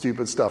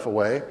stupid stuff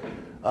away.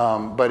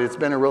 But it's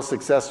been a real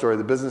success story.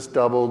 The business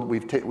doubled.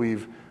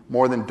 We've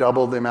more than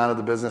doubled the amount of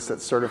the business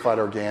that's certified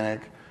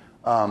organic.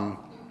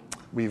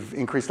 We've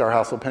increased our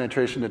household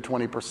penetration to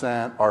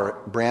 20%. Our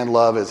brand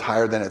love is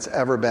higher than it's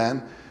ever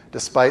been,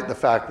 despite the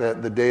fact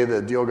that the day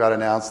the deal got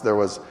announced, there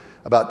was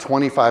about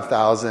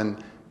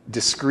 25,000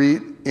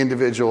 discrete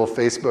individual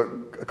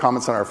Facebook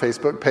comments on our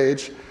Facebook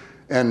page,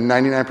 and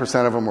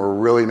 99% of them were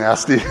really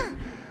nasty.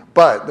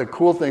 But the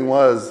cool thing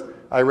was,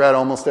 I read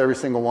almost every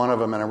single one of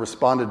them, and I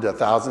responded to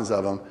thousands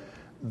of them.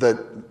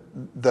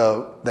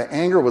 The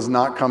anger was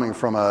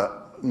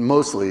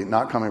mostly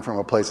not coming from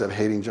a place of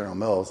hating General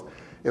Mills.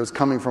 It was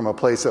coming from a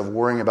place of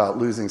worrying about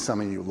losing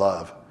someone you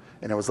love.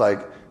 And it was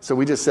like, so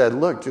we just said,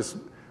 look, just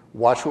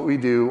watch what we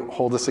do,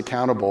 hold us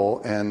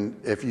accountable, and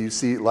if you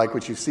like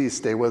what you see,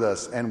 stay with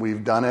us. And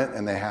we've done it,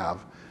 and they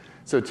have.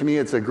 So to me,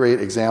 it's a great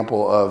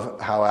example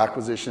of how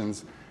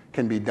acquisitions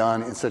can be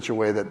done in such a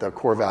way that the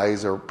core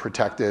values are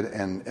protected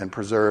and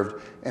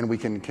preserved, and we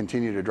can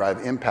continue to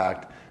drive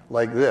impact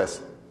like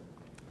this.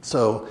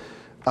 So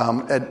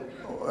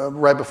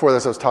right before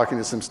this, I was talking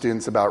to some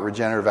students about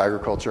regenerative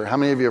agriculture. How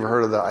many of you have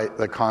heard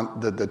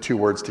of the two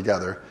words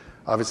together?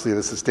 Obviously,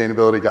 the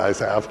sustainability guys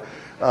have.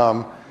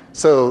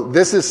 So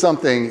this is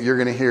something you're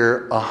going to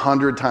hear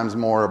 100 times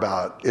more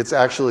about. It's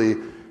actually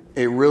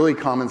a really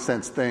common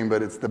sense thing,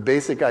 but it's the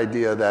basic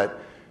idea that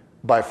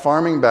by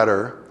farming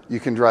better, you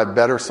can drive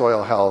better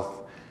soil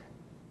health.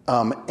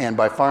 And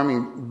by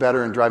farming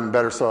better and driving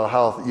better soil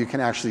health, you can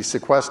actually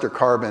sequester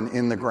carbon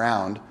in the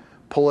ground,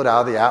 pull it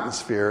out of the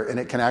atmosphere, and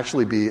it can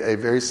actually be a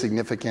very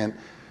significant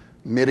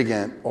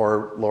mitigant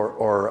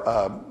or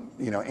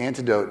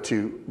antidote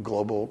to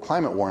global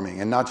climate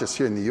warming, and not just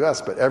here in the U.S.,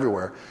 but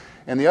everywhere.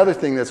 And the other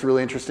thing that's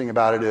really interesting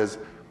about it is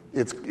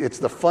it's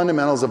the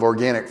fundamentals of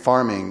organic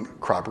farming,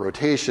 crop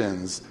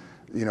rotations,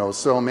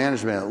 soil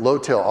management,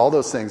 low-till, all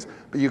those things,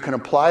 but you can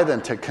apply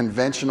them to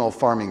conventional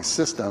farming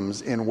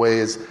systems in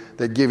ways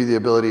that give you the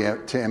ability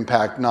to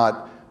impact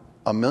not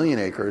 1 million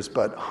acres,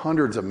 but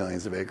hundreds of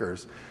millions of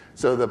acres.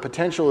 So the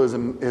potential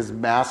is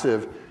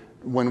massive.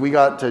 When we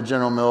got to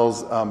General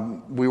Mills,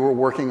 we were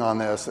working on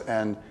this,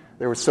 and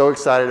they were so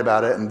excited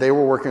about it, and they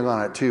were working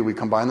on it too. We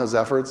combined those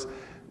efforts.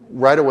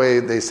 Right away,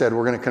 they said,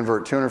 we're going to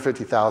convert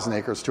 250,000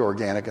 acres to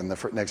organic in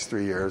the next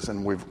 3 years,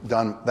 and we've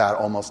done that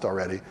almost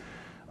already.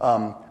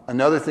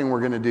 Another thing we're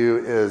going to do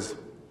is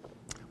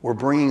we're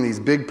bringing these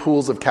big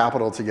pools of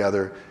capital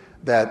together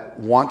that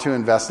want to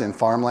invest in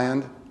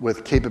farmland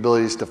with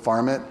capabilities to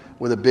farm it,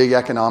 with a big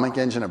economic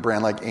engine, a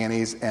brand like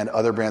Annie's and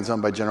other brands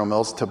owned by General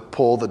Mills, to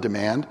pull the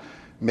demand,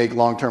 make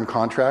long-term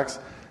contracts.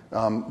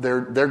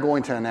 They're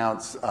going to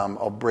announce,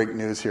 I'll break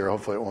news here,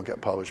 hopefully it won't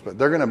get published, but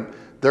they're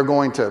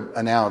going to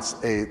announce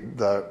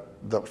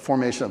the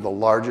formation of the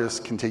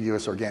largest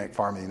contiguous organic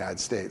farm in the United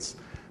States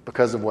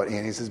because of what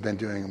Annie's has been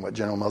doing and what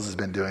General Mills has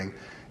been doing.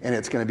 And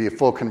it's going to be a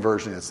full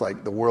conversion. It's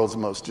like the world's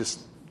most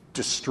just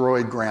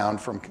destroyed ground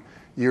from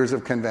years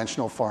of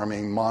conventional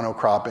farming,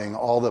 monocropping,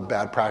 all the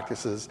bad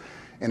practices,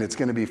 and it's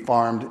going to be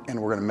farmed, and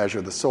we're going to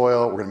measure the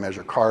soil, we're going to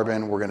measure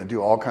carbon, we're going to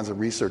do all kinds of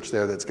research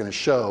there that's going to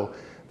show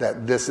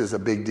that this is a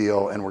big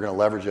deal, and we're going to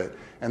leverage it.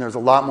 And there's a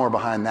lot more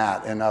behind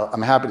that. And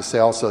I'm happy to say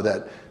also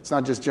that it's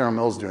not just General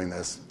Mills doing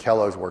this.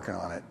 Kellogg's working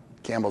on it.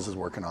 Campbell's is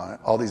working on it.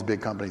 All these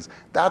big companies.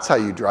 That's how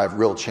you drive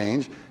real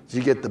change. Is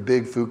you get the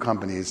big food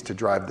companies to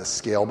drive the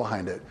scale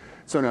behind it.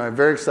 So anyway, I'm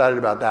very excited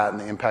about that and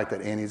the impact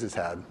that Annie's has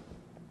had.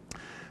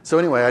 So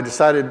anyway, I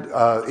decided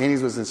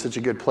Annie's was in such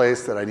a good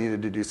place that I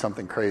needed to do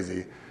something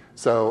crazy.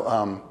 So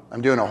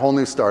I'm doing a whole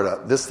new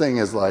startup. This thing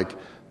is like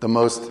the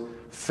most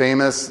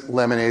famous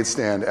lemonade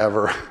stand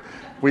ever.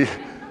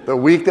 The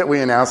week that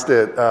we announced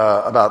it,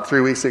 about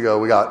 3 weeks ago,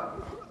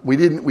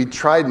 we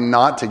tried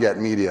not to get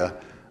media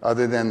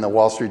other than the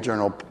Wall Street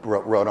Journal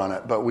wrote on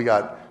it, but we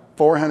got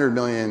 400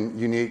 million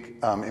unique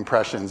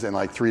impressions in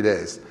like 3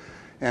 days.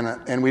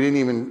 And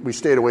we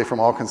stayed away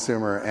from all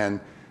consumer, and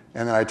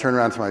then I turned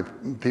around to my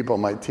people,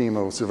 my team,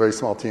 it was a very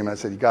small team, and I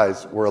said, you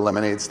guys, we're a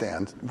lemonade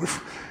stand.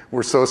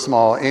 We're so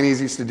small.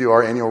 Annie's used to do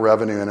our annual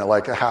revenue in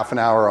like a half an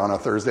hour on a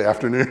Thursday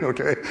afternoon,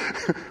 okay?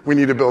 We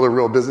need to build a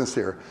real business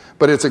here.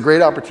 But it's a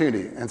great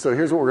opportunity, and so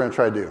here's what we're going to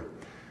try to do.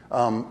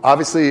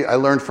 Obviously, I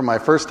learned from my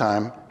first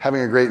time,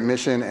 having a great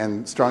mission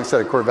and strong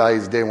set of core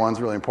values day one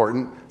is really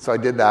important. So I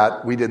did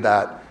that. We did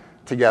that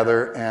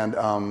together, and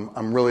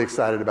I'm really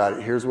excited about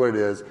it. Here's what it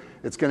is.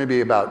 It's going to be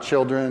about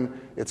children.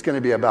 It's going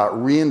to be about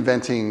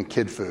reinventing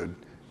kid food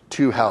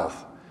to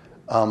health,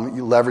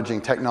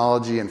 leveraging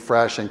technology and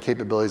fresh and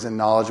capabilities and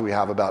knowledge we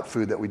have about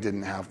food that we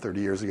didn't have 30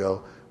 years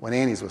ago when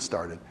Annie's was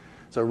started.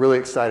 So a really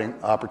exciting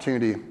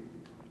opportunity.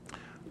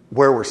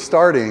 Where we're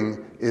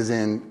starting is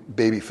in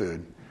baby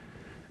food.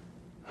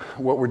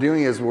 What we're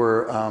doing is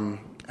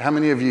how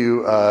many of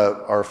you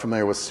are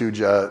familiar with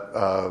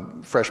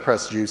Suja, fresh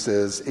pressed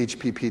juices,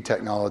 HPP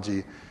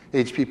technology?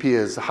 HPP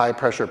is high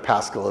pressure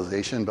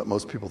pascalization, but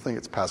most people think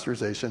it's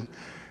pasteurization.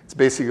 It's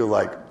basically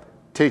like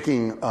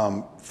taking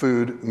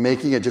food,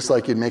 making it just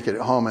like you'd make it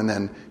at home, and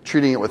then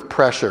treating it with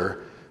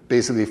pressure,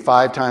 basically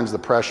 5 times the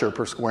pressure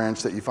per square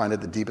inch that you find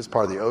at the deepest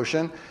part of the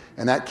ocean,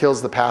 and that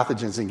kills the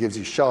pathogens and gives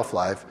you shelf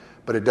life,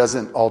 but it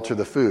doesn't alter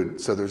the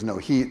food, so there's no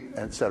heat,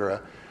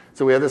 etc.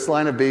 So we have this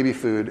line of baby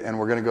food, and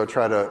we're going to go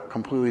try to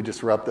completely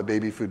disrupt the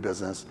baby food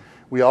business.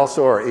 We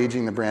also are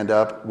aging the brand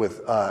up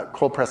with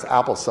cold-pressed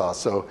applesauce.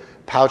 So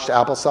pouched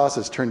applesauce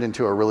has turned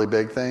into a really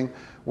big thing.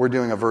 We're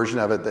doing a version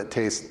of it that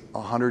tastes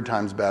 100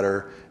 times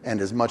better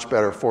and is much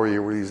better for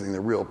you. We're using the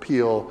real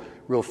peel,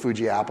 real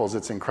Fuji apples.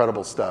 It's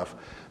incredible stuff.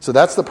 So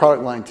that's the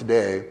product line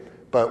today,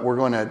 but we're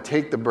going to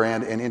take the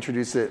brand and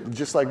introduce it,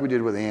 just like we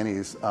did with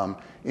Annie's,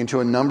 into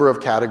a number of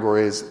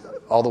categories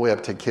all the way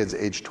up to kids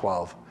age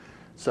 12.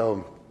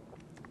 So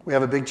we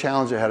have a big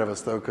challenge ahead of us,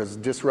 though, because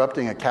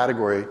disrupting a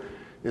category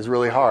is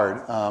really hard.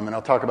 And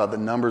I'll talk about the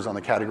numbers on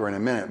the category in a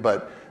minute.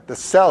 But the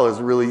sell is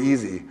really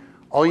easy.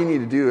 All you need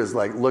to do is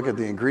look at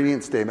the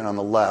ingredient statement on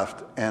the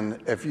left. And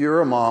if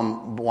you're a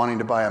mom wanting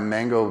to buy a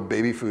mango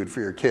baby food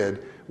for your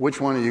kid, which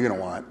one are you going to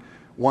want?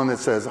 One that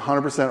says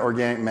 100%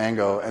 organic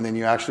mango, and then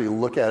you actually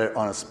look at it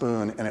on a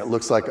spoon, and it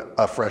looks like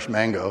a fresh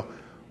mango.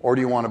 Or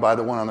do you want to buy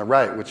the one on the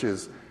right, which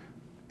is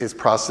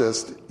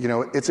processed?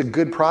 It's a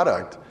good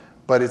product,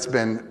 but it's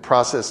been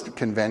processed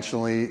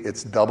conventionally.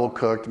 It's double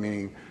cooked,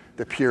 meaning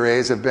the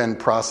purees have been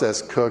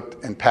processed,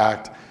 cooked, and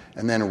packed,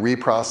 and then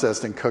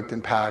reprocessed and cooked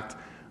and packed.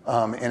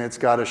 And it's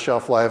got a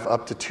shelf life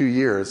up to 2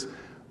 years.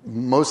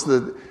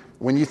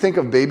 When you think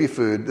of baby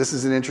food, this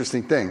is an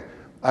interesting thing.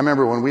 I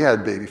remember when we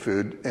had baby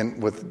food,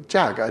 and with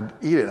Jack, I'd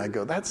eat it, and I'd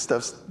go, that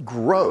stuff's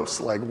gross.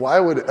 Like, why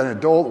would an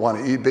adult want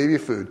to eat baby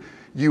food?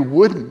 You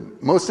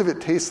wouldn't. Most of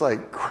it tastes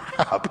like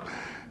crap.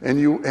 And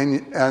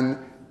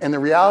the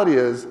reality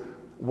is,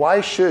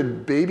 why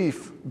should baby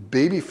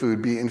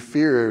food be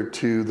inferior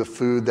to the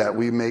food that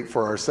we make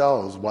for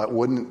ourselves? Why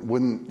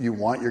wouldn't you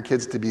want your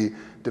kids to be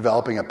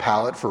developing a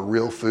palate for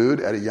real food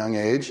at a young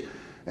age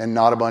and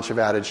not a bunch of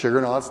added sugar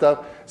and all that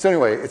stuff? So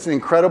anyway, it's an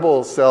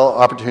incredible sell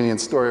opportunity and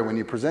story. When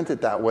you present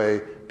it that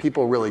way,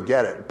 people really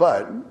get it.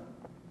 But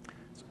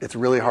it's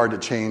really hard to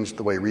change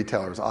the way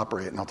retailers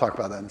operate, and I'll talk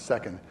about that in a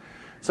second.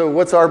 So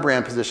what's our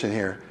brand position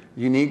here?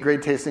 Unique,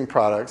 great tasting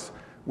products.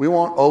 We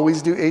won't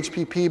always do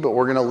HPP, but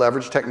we're going to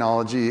leverage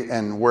technology,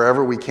 and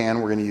wherever we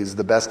can, we're going to use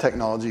the best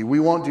technology. We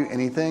won't do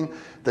anything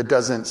that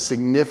doesn't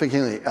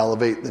significantly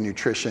elevate the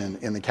nutrition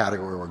in the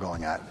category we're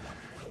going at.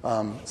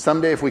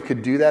 Someday, if we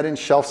could do that in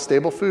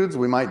shelf-stable foods,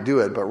 we might do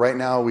it, but right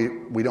now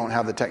we don't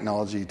have the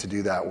technology to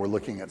do that. We're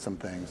looking at some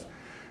things.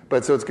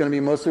 So it's going to be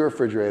mostly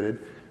refrigerated.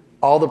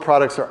 All the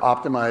products are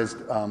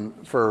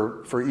optimized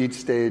for each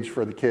stage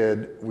for the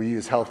kid. We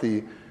use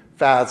healthy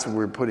fats,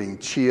 we're putting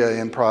chia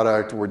in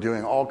product, we're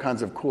doing all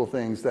kinds of cool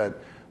things that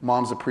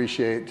moms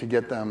appreciate to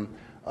get them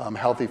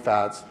healthy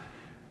fats.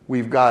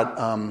 We've got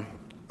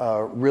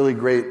really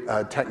great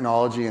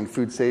technology and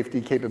food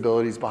safety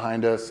capabilities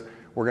behind us.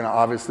 We're going to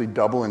obviously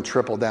double and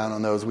triple down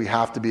on those. We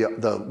have to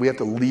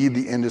lead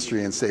the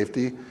industry in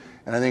safety,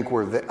 and I think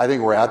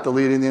we're at the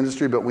lead in the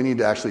industry, but we need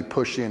to actually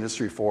push the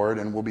industry forward,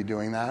 and we'll be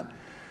doing that.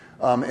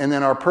 And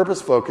then our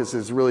purpose focus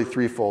is really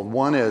threefold.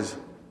 One is,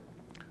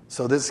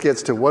 so this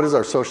gets to what is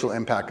our social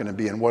impact going to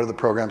be and what are the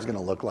programs going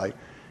to look like.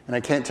 And I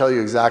can't tell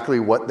you exactly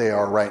what they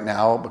are right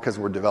now because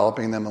we're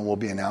developing them and we'll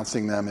be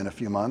announcing them in a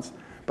few months.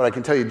 But I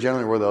can tell you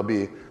generally where they'll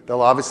be.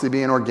 They'll obviously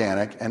be in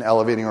organic and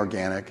elevating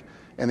organic,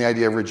 and the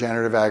idea of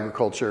regenerative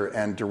agriculture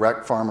and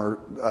direct farmer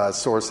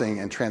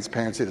sourcing and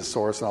transparency to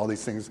source and all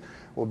these things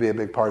will be a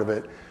big part of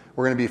it.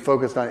 We're going to be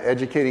focused on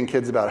educating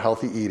kids about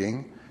healthy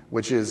eating,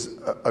 which is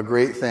a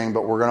great thing,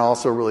 but we're going to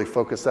also really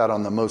focus that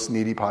on the most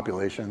needy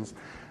populations,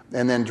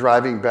 and then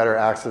driving better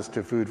access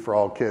to food for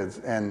all kids.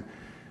 And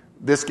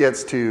this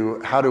gets to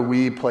how do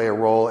we play a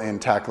role in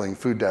tackling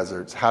food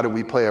deserts? How do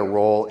we play a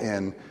role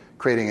in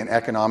creating an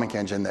economic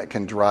engine that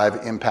can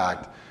drive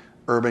impact,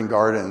 urban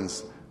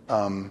gardens,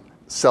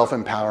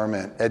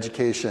 self-empowerment,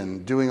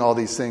 education, doing all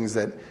these things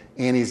that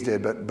Annie's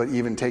did, but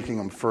even taking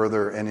them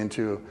further and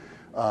into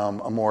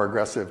a more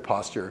aggressive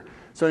posture.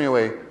 So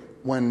anyway,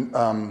 when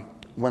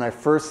I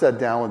first sat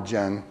down with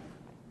Jen,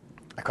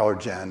 I call her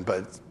Jen,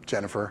 but it's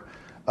Jennifer,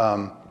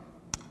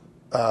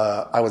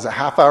 I was a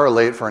half hour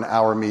late for an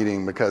hour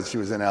meeting because she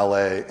was in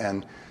LA,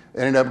 and it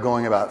ended up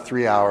going about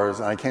 3 hours,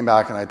 and I came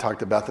back and I talked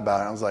to Beth about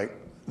it, and I was like,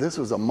 this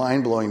was a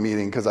mind-blowing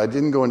meeting because I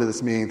didn't go into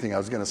this meeting thinking I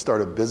was going to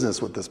start a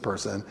business with this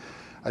person.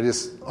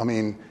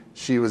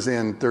 She was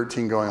in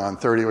 13 going on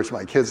 30, which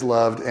my kids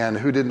loved, and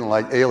who didn't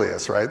like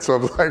Alias, right? So I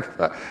was like,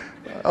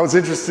 I was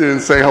interested in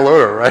saying hello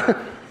to her, right?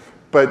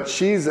 But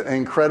she's an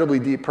incredibly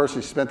deep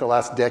person. She spent the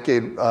last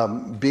decade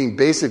being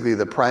basically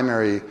the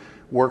primary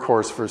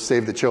workhorse for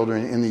Save the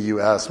Children in the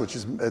U.S.,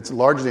 it's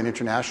largely an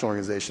international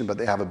organization, but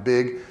they have a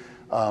big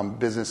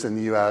business in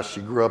the U.S.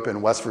 She grew up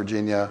in West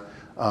Virginia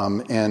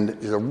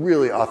and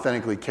really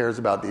authentically cares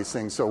about these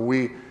things. So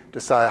we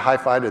decided,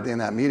 high-fived at the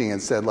end of that meeting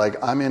and said,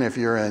 like, I'm in if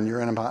you're in,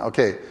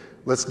 okay,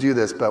 let's do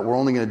this, but we're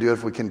only going to do it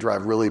if we can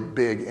drive really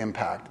big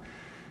impact.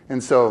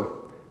 And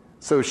so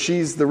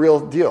she's the real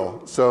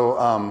deal.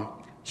 So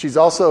she's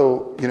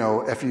also,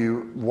 if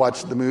you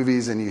watch the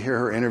movies and you hear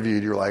her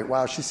interviewed, you're like,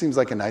 wow, she seems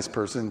like a nice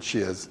person. She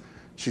is.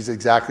 She's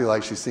exactly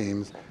like she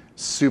seems.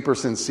 Super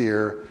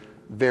sincere,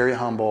 very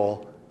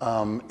humble.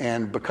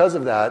 And because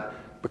of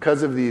that,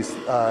 because of these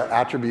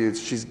attributes,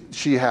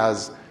 she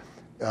has,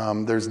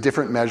 there's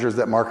different measures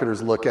that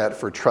marketers look at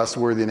for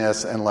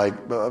trustworthiness and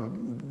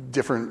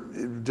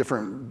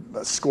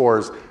different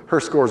scores. Her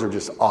scores are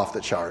just off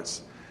the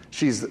charts.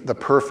 She's the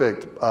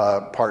perfect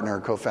partner,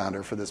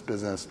 co-founder for this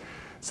business.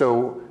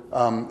 So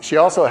she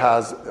also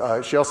has,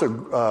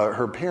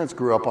 her parents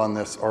grew up on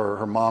this, or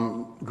her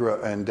mom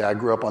and dad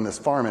grew up on this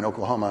farm in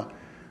Oklahoma.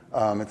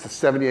 It's a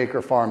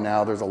 70-acre farm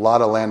now. There's a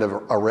lot of land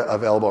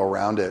available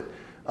around it.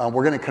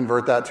 We're going to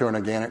convert that to an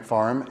organic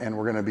farm, and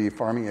we're going to be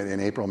farming it in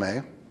April,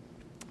 May.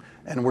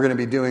 And we're going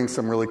to be doing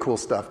some really cool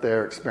stuff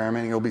there,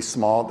 experimenting. It'll be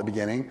small at the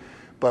beginning,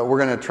 but we're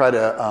going to try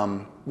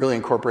to really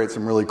incorporate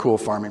some really cool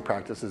farming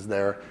practices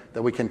there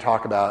that we can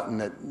talk about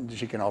and that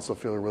she can also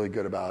feel really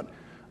good about.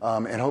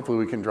 And hopefully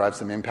we can drive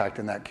some impact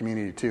in that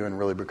community too and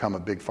really become a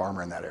big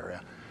farmer in that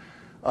area.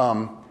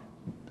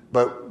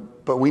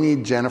 But we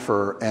need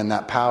Jennifer and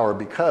that power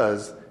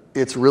because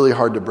it's really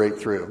hard to break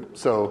through.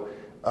 So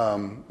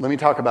let me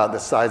talk about the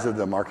size of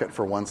the market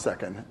for 1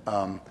 second.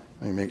 Let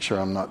me make sure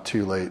I'm not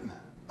too late.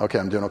 Okay,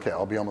 I'm doing okay.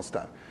 I'll be almost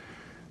done.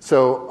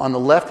 So on the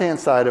left-hand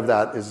side of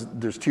that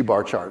there's two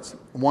bar charts.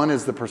 One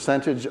is the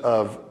percentage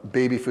of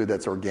baby food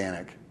that's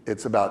organic.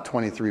 It's about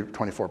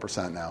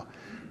 24% now.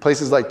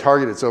 Places like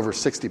Target, it's over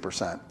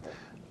 60%.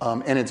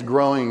 And it's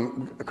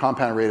growing a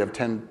compound rate of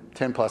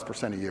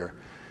 10+% a year.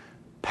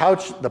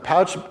 The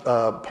pouch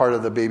part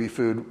of the baby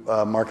food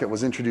market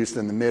was introduced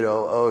in the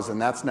mid-00s,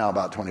 and that's now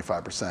about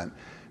 25%. In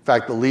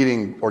fact, the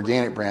leading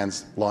organic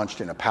brands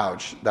launched in a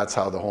pouch. That's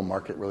how the whole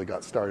market really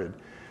got started.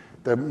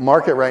 The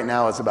market right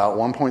now is about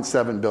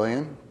 $1.7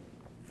 billion.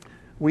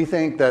 We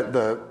think that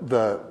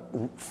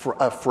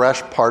a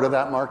fresh part of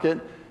that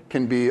market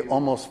can be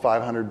almost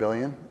 $500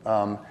 billion,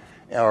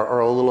 or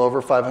a little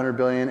over $500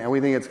 billion, and we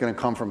think it's going to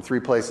come from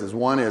three places.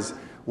 One is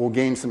we'll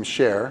gain some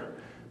share,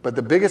 but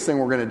the biggest thing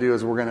we're going to do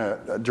is we're going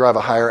to drive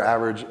a higher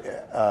average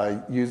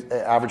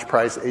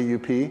price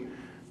AUP.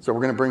 So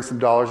we're going to bring some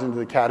dollars into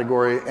the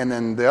category, and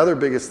then the other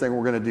biggest thing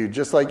we're going to do,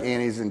 just like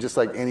Annie's and just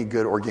like any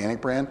good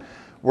organic brand,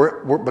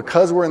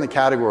 because we're in the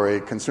category,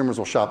 consumers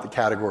will shop the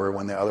category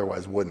when they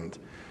otherwise wouldn't.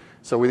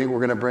 So we think we're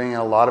going to bring in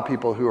a lot of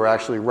people who are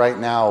actually right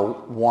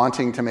now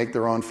wanting to make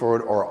their own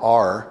food or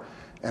are,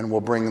 and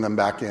we'll bring them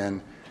back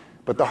in.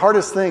 But the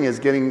hardest thing is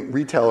getting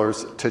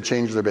retailers to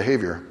change their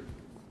behavior.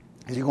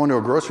 If you go into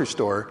a grocery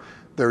store,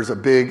 there's a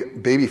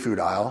big baby food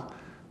aisle,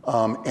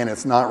 and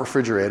it's not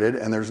refrigerated,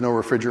 and there's no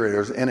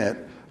refrigerators in it.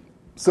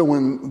 So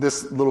when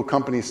this little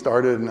company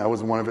started, and I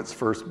was one of its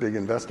first big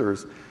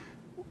investors,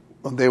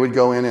 they would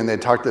go in and they'd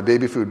talk to the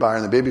baby food buyer,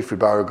 and the baby food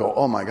buyer would go,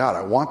 oh my God,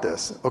 I want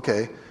this.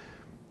 Okay,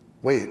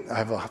 wait, I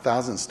have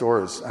 1,000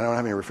 stores. I don't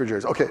have any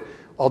refrigerators. Okay,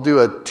 I'll do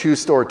a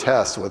 2-store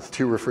test with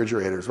 2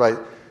 refrigerators, right?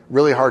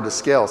 Really hard to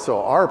scale.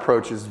 So our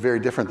approach is very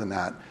different than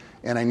that.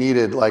 And I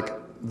needed like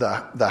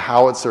the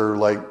howitzer,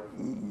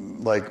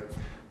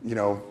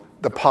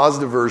 the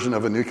positive version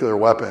of a nuclear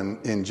weapon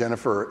in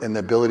Jennifer, and the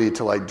ability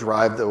to like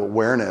drive the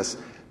awareness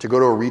to go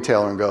to a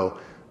retailer and go,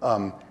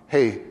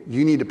 hey,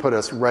 you need to put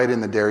us right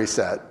in the dairy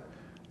set.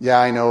 Yeah,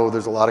 I know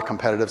there's a lot of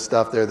competitive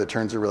stuff there. The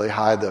turns are really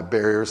high. The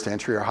barriers to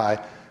entry are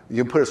high.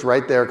 You can put us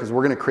right there because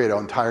we're going to create an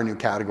entire new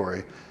category.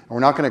 And we're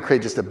not going to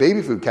create just a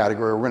baby food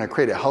category. We're going to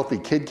create a healthy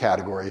kid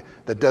category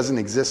that doesn't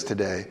exist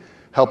today.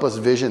 Help us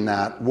vision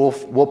that.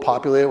 We'll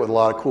populate it with a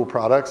lot of cool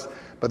products,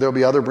 but there'll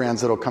be other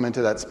brands that'll come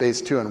into that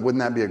space too. And wouldn't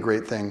that be a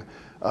great thing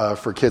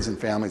for kids and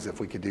families if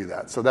we could do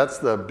that? So that's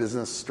the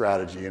business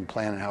strategy and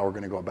plan and how we're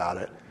going to go about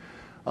it.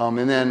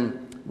 And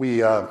then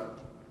we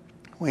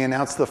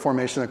announced the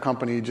formation of the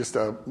company just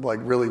like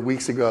really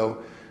weeks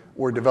ago.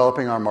 We're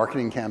developing our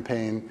marketing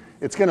campaign.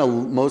 It's going to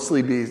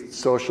mostly be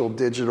social,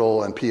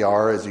 digital, and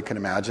PR, as you can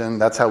imagine.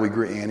 That's how we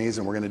grew Annie's,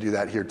 and we're going to do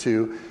that here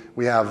too.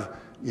 We have,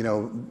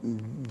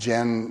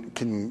 Jen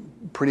can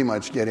pretty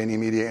much get any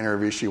media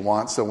interview she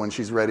wants. So when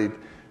she's ready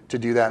to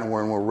do that, and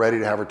when we're ready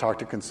to have her talk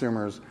to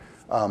consumers,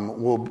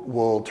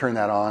 we'll turn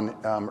that on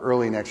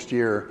early next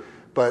year.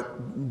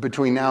 But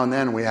between now and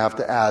then, we have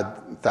to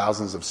add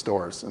thousands of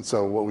stores. And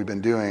so what we've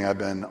been doing, I've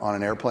been on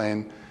an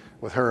airplane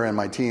with her and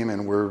my team,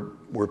 and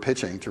we're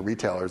pitching to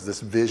retailers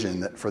this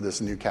vision for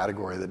this new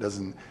category that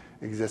doesn't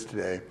exist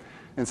today.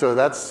 And so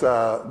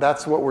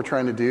that's what we're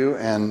trying to do,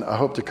 and I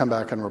hope to come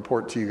back and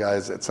report to you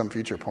guys at some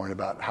future point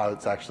about how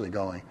it's actually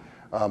going.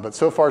 But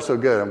so far, so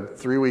good. I'm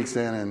 3 weeks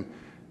in, and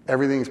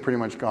everything's pretty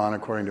much gone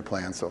according to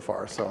plan so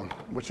far, so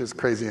which is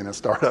crazy in a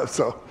startup.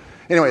 So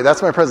anyway,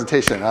 that's my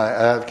presentation.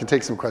 I can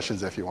take some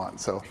questions if you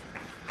want. So,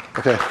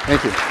 okay,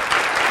 thank you.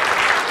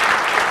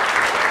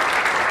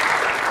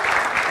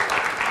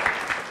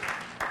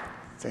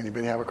 Does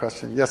anybody have a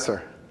question? Yes,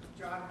 sir.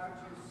 John, how did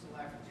you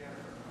select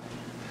Jennifer?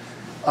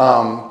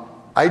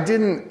 I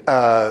didn't.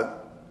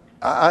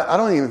 I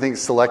don't even think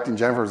selecting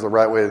Jennifer is the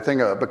right way to think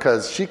of it,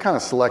 because she kind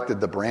of selected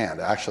the brand.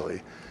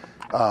 Actually,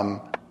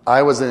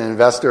 I was an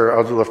investor.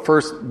 I was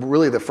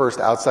the first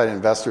outside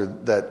investor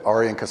that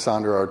Ari and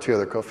Cassandra, our two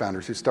other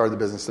co-founders, who started the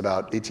business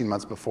about 18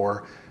 months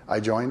before I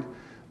joined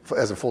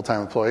as a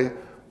full-time employee.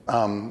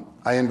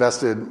 I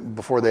invested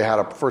before they had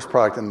a first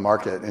product in the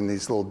market in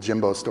these little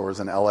Jimbo stores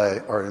in LA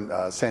or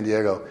in San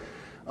Diego.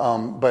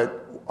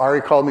 But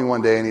Ari called me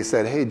one day and he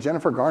said, hey,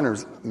 Jennifer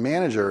Garner's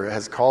manager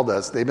has called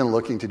us. They've been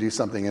looking to do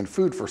something in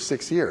food for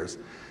 6 years.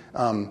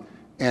 And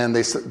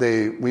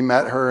we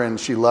met her, and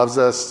she loves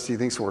us. She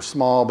thinks we're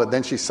small, but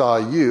then she saw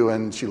you,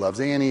 and she loves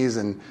Annie's,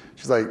 and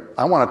she's like,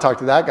 I want to talk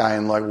to that guy,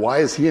 and like, why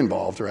is he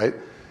involved, right?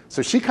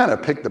 So she kind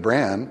of picked the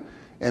brand.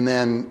 And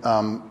then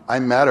I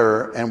met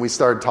her, and we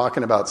started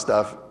talking about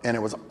stuff, and it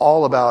was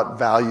all about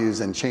values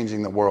and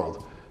changing the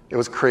world. It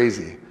was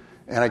crazy.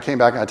 And I came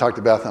back and I talked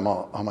to Beth, and I'm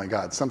all, oh my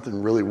God,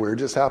 something really weird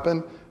just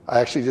happened.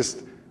 I actually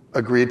just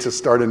agreed to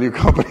start a new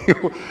company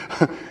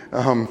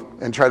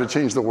and try to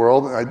change the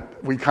world.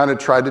 We kind of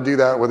tried to do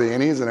that with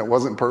Annie's, and it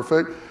wasn't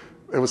perfect.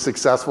 It was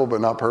successful, but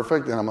not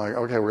perfect. And I'm like,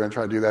 okay, we're going to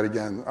try to do that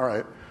again. All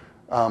right.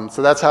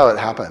 So that's how it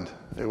happened.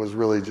 It was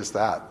really just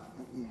that.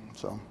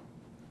 So,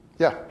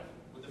 yeah.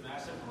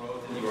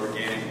 The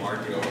organic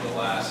market over the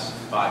last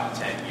 5 to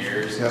 10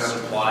 years, Yeah.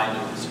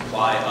 the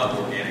supply of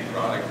organic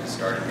product is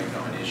starting to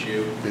become an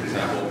issue. For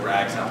example,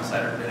 Bragg's apple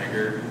cider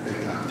vinegar.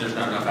 There's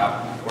not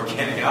enough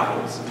organic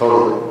apples.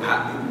 Totally.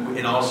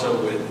 And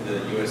also with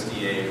the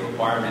USDA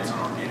requirements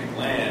on organic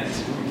lands,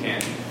 you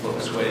can't flip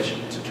a switch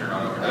to turn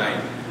on overnight.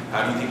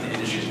 How do you think the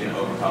industry is going to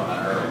overcome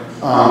that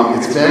hurdle?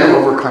 It's been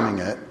overcoming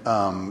it.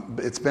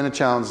 It's been a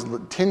challenge.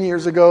 10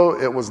 years ago,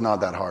 it was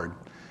not that hard,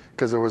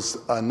 because there was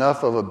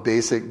enough of a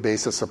basic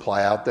base of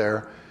supply out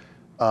there.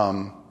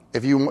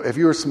 If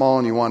you were small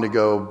and you wanted to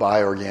go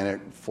buy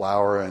organic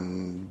flour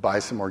and buy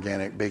some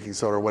organic baking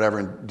soda or whatever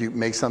and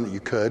make something, you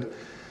could.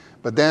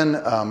 But then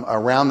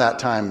around that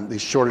time,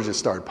 these shortages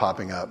started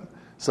popping up.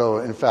 So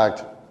in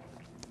fact,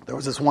 there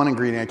was this one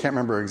ingredient, I can't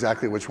remember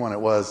exactly which one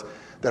it was,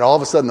 that all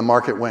of a sudden the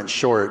market went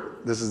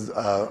short. This is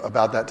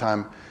about that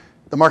time.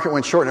 The market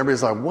went short, and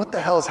everybody's like, what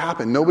the hell has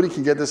happened? Nobody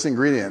can get this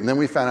ingredient. And then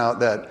we found out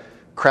that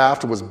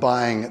Kraft was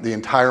buying the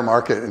entire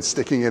market and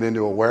sticking it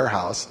into a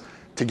warehouse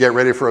to get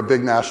ready for a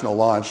big national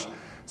launch.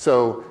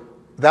 So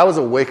that was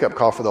a wake-up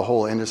call for the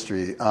whole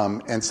industry.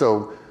 And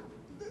so,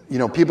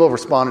 people have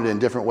responded in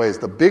different ways.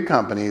 The big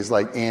companies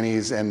like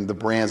Annie's and the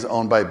brands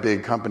owned by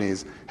big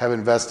companies have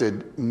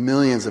invested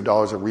millions of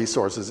dollars of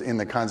resources in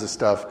the kinds of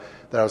stuff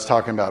that I was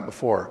talking about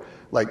before,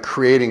 like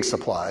creating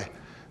supply.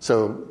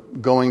 So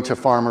going to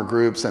farmer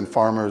groups and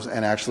farmers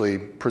and actually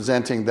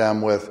presenting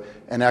them with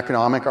an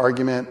economic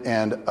argument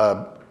and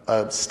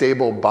a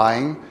stable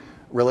buying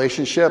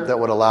relationship that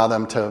would allow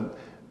them to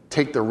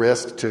take the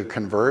risk to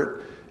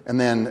convert, and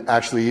then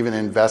actually even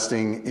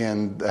investing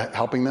in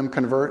helping them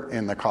convert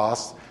in the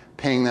costs,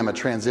 paying them a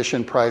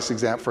transition price.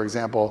 For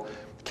example,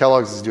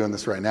 Kellogg's is doing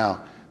this right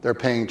now. They're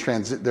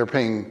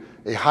paying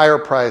a higher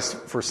price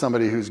for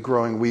somebody who's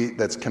growing wheat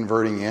that's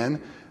converting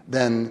in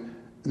than,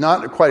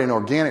 not quite an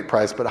organic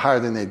price, but higher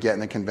than they'd get in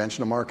the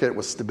conventional market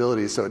with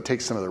stability, so it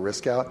takes some of the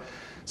risk out.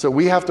 So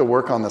we have to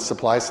work on the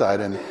supply side,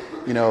 and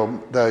you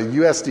know, the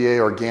USDA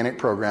organic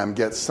program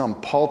gets some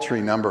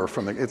paltry number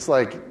from it's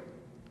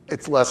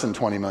less than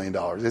 $20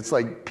 million. It's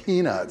like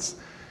peanuts.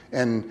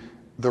 And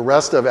the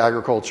rest of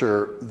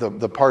agriculture,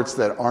 the parts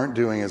that aren't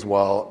doing as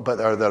well, but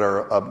that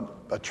are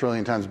a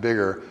trillion times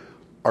bigger,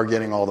 are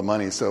getting all the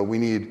money. So we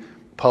need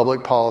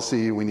public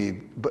policy.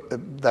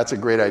 That's a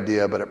great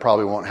idea, but it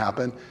probably won't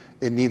happen.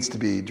 It needs to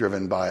be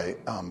driven by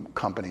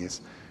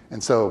companies.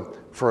 And so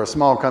for a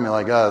small company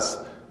like us,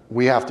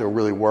 we have to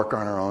really work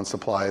on our own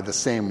supply the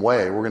same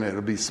way.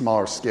 It'll be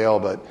smaller scale,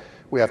 but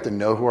we have to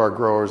know who our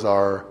growers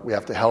are. We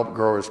have to help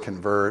growers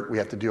convert. We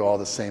have to do all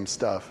the same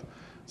stuff.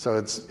 So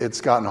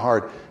it's gotten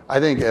hard. I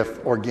think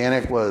if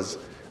organic was,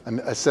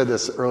 I said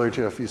this earlier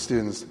to a few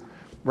students,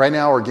 right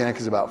now organic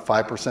is about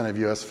 5% of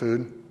U.S.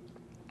 food.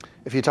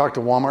 If you talk to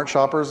Walmart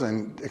shoppers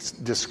and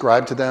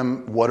describe to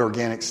them what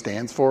organic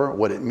stands for,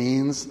 what it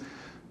means,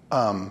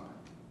 all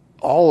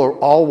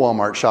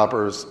Walmart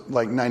shoppers,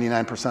 like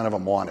 99% of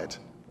them want it.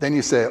 Then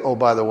you say, oh,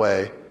 by the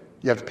way,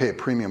 you have to pay a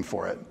premium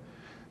for it.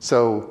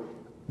 So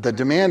the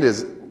demand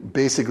is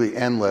basically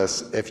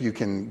endless if you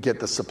can get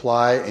the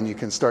supply and you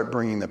can start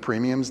bringing the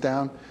premiums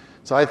down.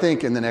 So I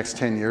think in the next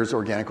 10 years,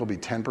 organic will be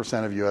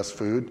 10% of U.S.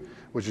 food,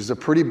 which is a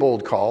pretty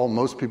bold call.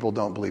 Most people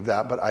don't believe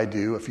that, but I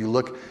do. If you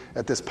look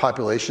at this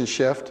population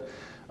shift,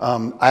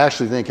 I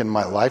actually think in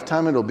my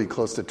lifetime it'll be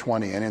close to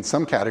 20. And in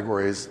some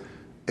categories,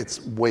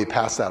 it's way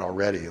past that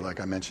already. Like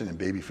I mentioned in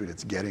baby food,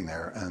 it's getting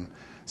there. And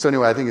so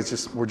anyway, I think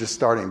we're just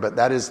starting. But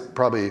that is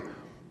probably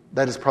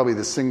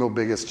the single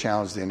biggest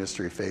challenge the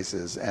industry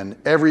faces. And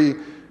every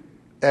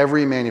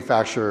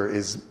manufacturer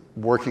is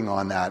working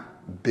on that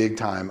big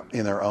time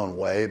in their own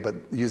way, but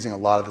using a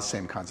lot of the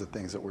same kinds of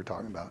things that we're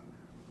talking about.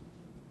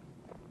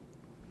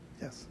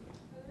 Yes.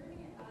 Are there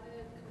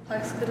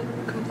any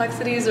added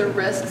complexities or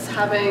risks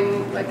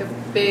having like a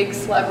big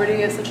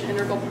celebrity as such an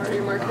integral part of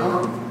your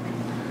marketing?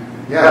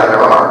 Yeah, there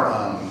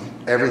are.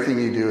 Everything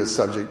you do is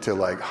subject to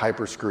like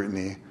hyper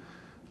scrutiny.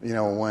 You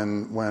know,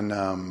 when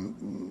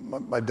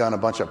I've done a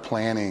bunch of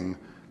planning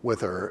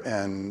with her,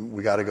 and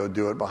we got to go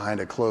do it behind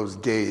a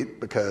closed gate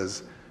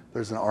because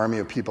there's an army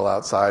of people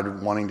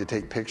outside wanting to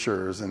take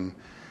pictures, and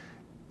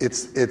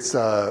it's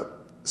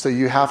so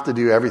you have to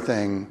do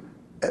everything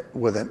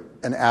with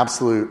an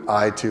absolute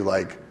eye to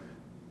like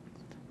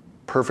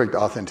perfect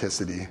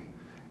authenticity,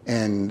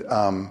 and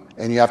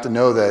you have to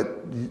know that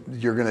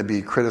you're going to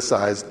be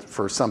criticized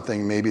for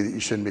something maybe that you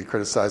shouldn't be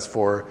criticized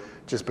for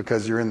just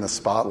because you're in the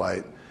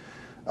spotlight.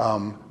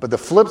 But the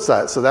flip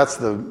side, so that's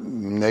the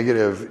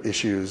negative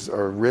issues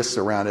or risks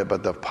around it,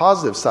 but the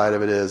positive side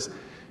of it is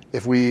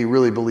if we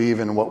really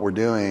believe in what we're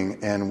doing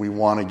and we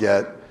want to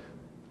get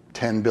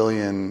 10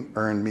 billion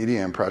earned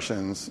media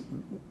impressions,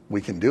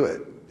 we can do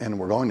it, and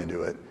we're going to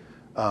do it.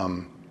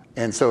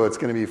 And so it's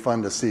going to be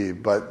fun to see.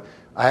 But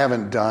I've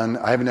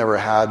never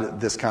had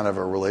this kind of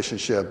a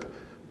relationship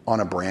on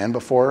a brand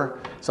before,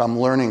 so I'm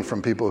learning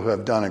from people who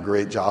have done a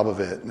great job of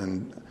it,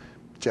 and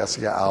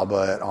Jessica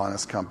Alba at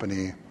Honest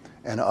Company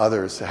and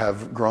others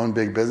have grown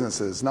big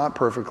businesses. Not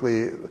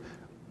perfectly,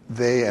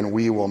 they and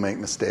we will make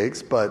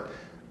mistakes, but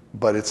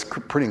it's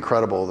pretty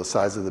incredible the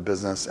size of the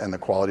business and the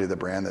quality of the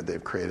brand that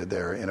they've created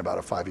there in about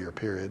a 5-year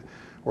period.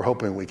 We're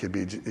hoping we could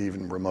be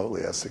even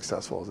remotely as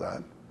successful as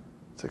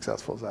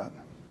that.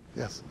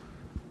 Yes?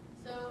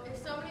 So if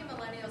so many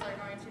millennials are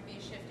going to be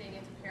shifting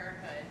into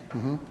parenthood,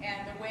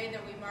 and the way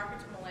that we market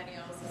to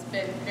millennials has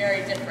been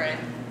very different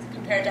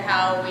compared to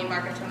how we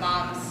market to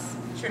moms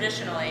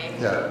traditionally.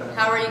 Yeah.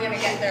 How are you going to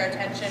get their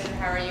attention?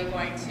 How are you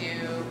going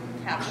to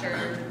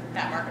capture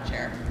that market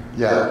share?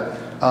 Yeah.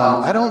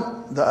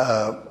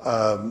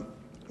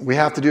 We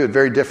have to do it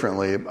very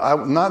differently.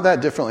 Not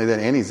that differently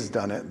than Annie's has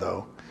done it,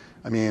 though.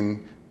 I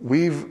mean,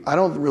 I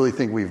don't really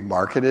think we've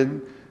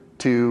marketed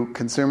to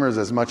consumers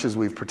as much as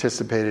we've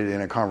participated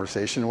in a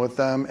conversation with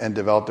them and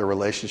developed a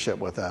relationship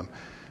with them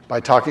by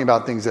talking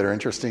about things that are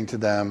interesting to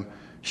them,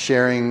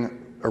 sharing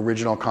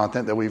original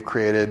content that we've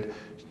created,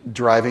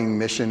 driving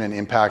mission and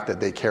impact that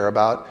they care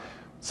about.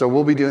 So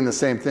we'll be doing the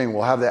same thing.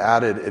 We'll have the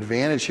added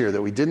advantage here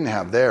that we didn't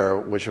have there,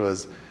 which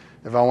was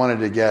if I wanted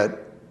to get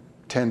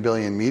 10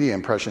 billion media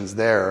impressions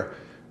there,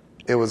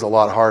 it was a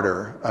lot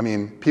harder. I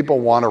mean, people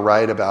want to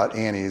write about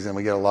Annie's, and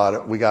we got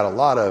a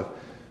lot of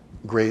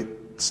great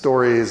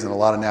stories and a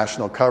lot of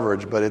national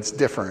coverage, but it's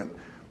different.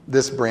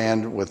 This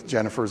brand with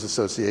Jennifer's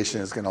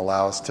association is going to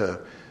allow us to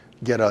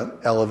get an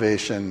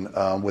elevation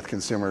with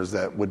consumers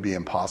that would be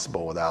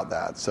impossible without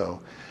that.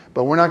 So,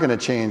 but we're not going to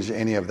change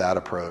any of that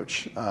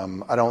approach.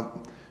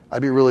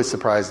 I'd be really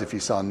surprised if you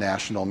saw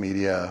national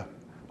media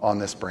on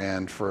this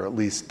brand for at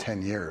least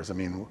 10 years. I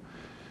mean,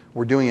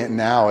 we're doing it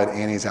now at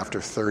Annie's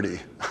after 30.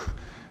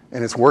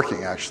 And it's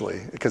working,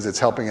 actually, because it's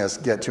helping us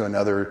get to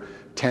another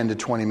 10 to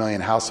 20 million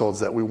households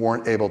that we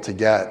weren't able to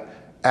get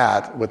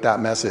at with that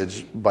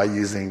message by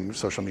using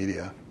social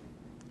media.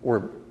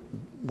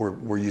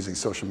 We're using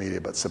social media,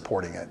 but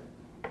supporting it.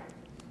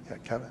 Yeah,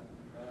 Kevin?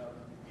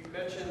 You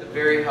mentioned the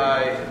very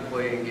high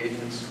employee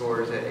engagement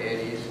scores at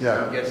Annie's.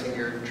 Yeah. I'm guessing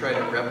you're trying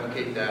to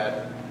replicate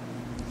that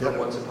Yep.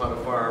 Once Upon a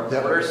Farm.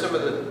 Yep. What are some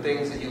of the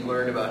things that you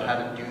learned about how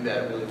to do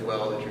that really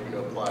well that you're going to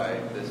apply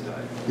this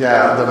time?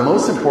 Yeah, the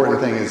most important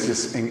thing is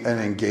just an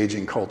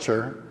engaging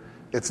culture.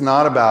 It's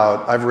not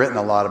about. I've written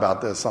a lot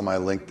about this on my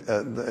link.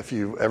 If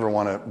you ever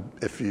want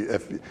to,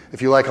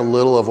 if you like a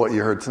little of what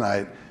you heard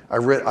tonight, I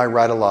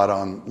write a lot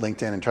on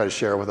LinkedIn and try to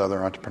share with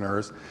other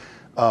entrepreneurs.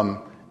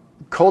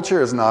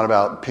 Culture is not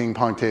about ping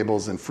pong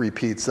tables and free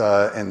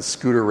pizza and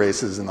scooter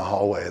races in the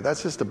hallway.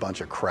 That's just a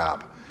bunch of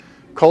crap.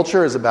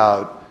 Culture is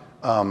about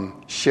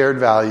shared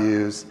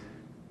values,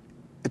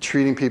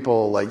 treating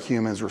people like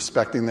humans,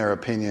 respecting their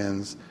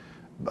opinions,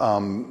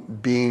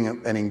 being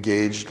an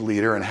engaged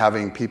leader and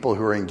having people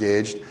who are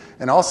engaged,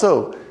 and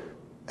also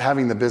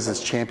having the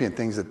business champion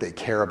things that they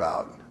care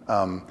about.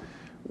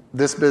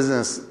 This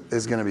business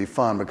is going to be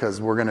fun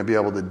because we're going to be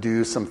able to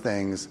do some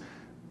things.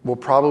 We'll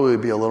probably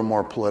be a little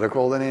more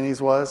political than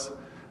Annie's was,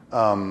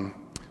 and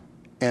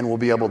we'll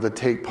be able to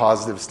take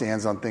positive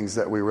stands on things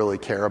that we really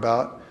care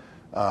about.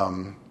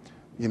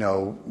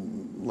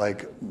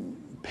 Like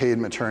paid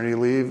maternity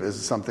leave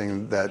is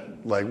something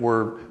that, like,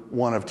 we're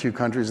one of 2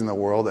 countries in the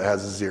world that has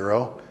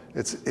 0.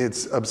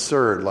 It's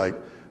absurd. Like,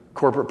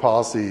 corporate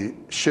policy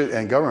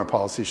and government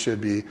policy should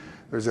be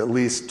there's at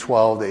least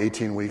 12 to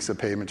 18 weeks of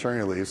paid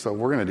maternity leave. So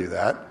we're going to do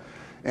that.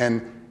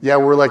 And yeah,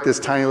 we're like this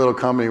tiny little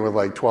company with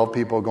like 12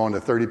 people going to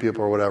 30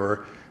 people or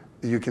whatever.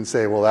 You can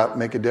say, will that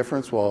make a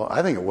difference? Well,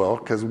 I think it will,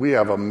 because we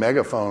have a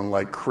megaphone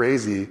like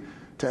crazy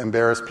to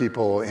embarrass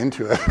people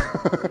into it.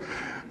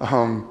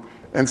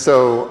 And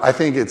so I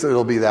think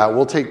it'll be that.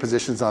 We'll take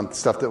positions on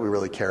stuff that we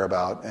really care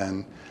about.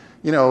 And,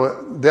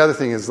 the other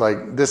thing is,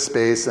 like, this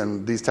space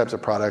and these types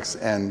of products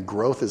and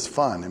growth is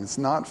fun. And it's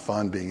not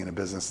fun being in a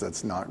business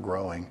that's not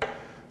growing.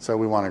 So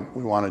we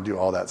want to do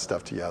all that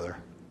stuff together.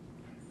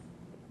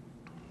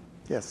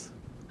 Yes?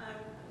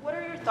 What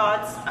are your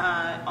thoughts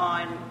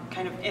on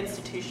kind of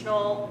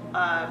institutional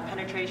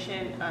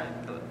penetration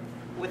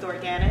with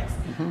organics?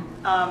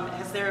 Mm-hmm.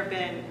 Has there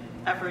been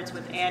efforts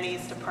with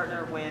Annie's to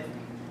partner with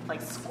like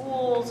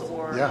schools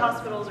or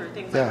hospitals or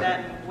things like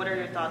that? And what are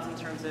your thoughts in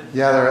terms of...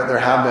 Yeah, there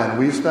have been.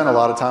 We've spent a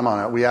lot of time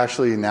on it. We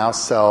actually now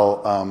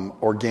sell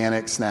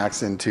organic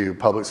snacks into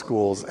public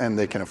schools, and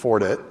they can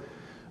afford it,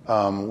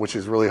 which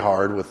is really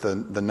hard with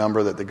the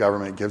number that the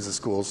government gives the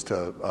schools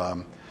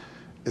to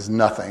is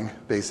nothing,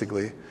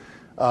 basically.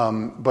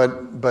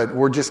 But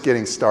we're just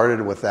getting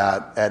started with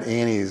that at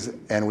Annie's,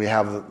 and we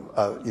have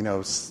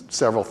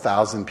several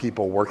thousand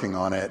people working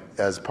on it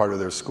as part of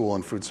their school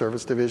and food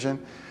service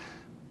division.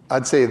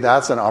 I'd say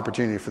that's an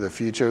opportunity for the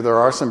future. There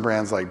are some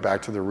brands like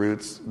Back to the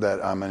Roots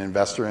that I'm an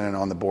investor in and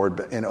on the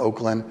board in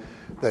Oakland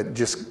that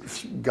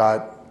just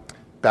got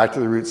Back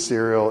to the Roots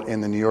cereal in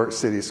the New York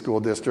City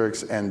school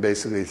districts and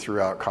basically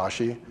throughout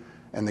Kashi.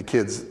 And the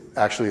kids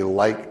actually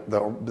like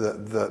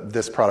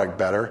this product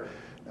better.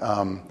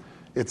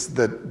 It's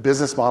the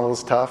business model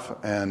is tough,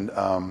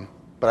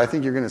 but I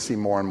think you're going to see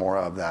more and more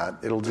of that.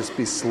 It'll just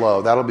be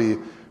slow. That'll be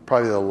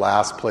probably the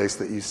last place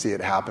that you see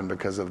it happen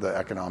because of the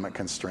economic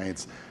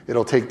constraints.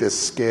 It'll take this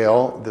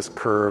scale, this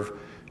curve,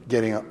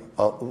 getting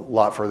a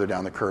lot further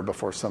down the curve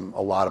before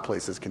a lot of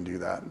places can do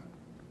that.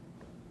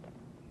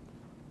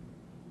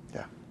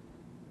 Yeah.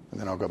 And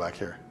then I'll go back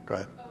here. Go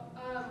ahead.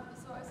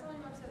 So I saw on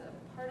your website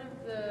that part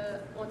of the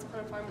Once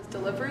Upon a Farm is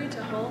delivery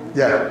to home.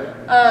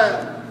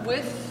 Yeah.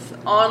 With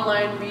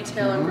online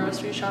retail and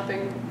grocery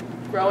shopping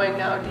growing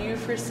now, do you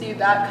foresee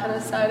that kind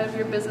of side of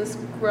your business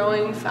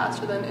growing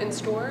faster than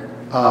in-store?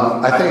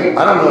 I don't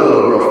know that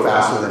it'll grow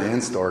faster than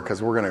in-store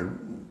because we're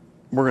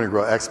gonna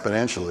grow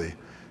exponentially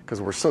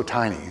because we're so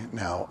tiny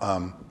now.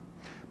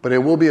 But it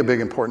will be a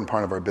big important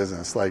part of our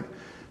business. Like,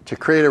 to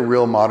create a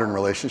real modern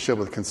relationship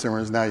with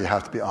consumers now, you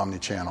have to be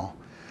omni-channel.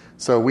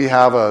 So we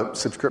have a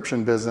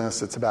subscription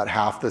business. It's about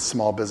half the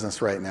small business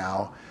right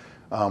now.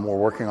 We're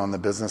working on the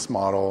business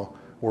model.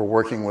 We're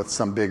working with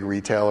some big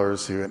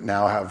retailers who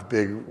now have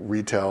big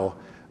retail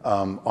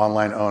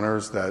online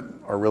owners that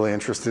are really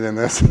interested in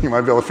this. You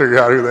might be able to figure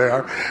out who they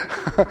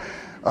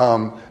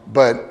are.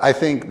 But I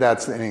think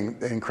that's an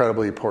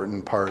incredibly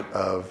important part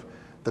of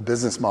the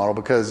business model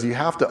because you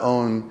have to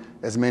own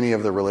as many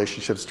of the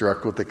relationships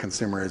direct with the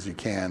consumer as you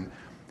can.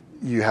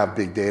 You have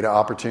big data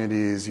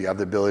opportunities. You have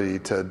the ability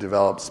to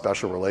develop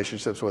special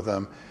relationships with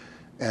them.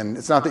 And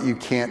it's not that you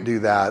can't do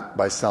that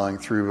by selling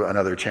through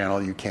another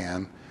channel. You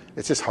can.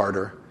 It's just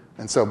harder.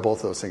 And so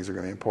both those things are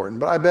going to be important.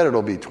 But I bet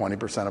it'll be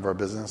 20% of our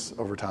business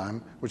over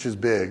time, which is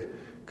big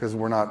because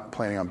we're not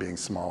planning on being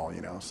small,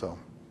 So,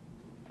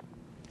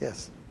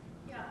 yes.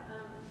 Yeah,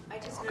 I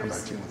just I'll come back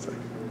noticed to you in 1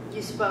 second.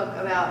 you spoke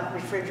about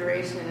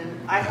refrigeration,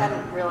 and I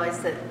hadn't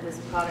realized that this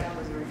product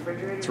was a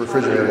refrigerated. It's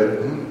refrigerated.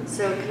 Mm-hmm.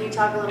 So can you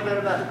talk a little bit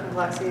about the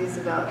complexities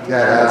about?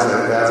 Yeah,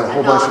 it adds a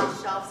whole bunch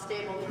of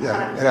shelf-stable.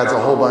 Yeah, it adds a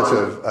whole bunch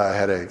of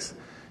headaches.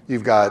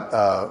 You've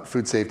got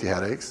food safety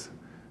headaches.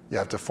 You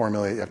have to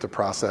formulate, you have to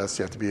process,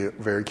 you have to be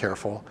very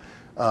careful.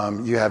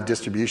 You have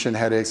distribution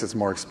headaches, it's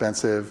more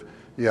expensive.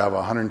 You have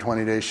a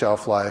 120-day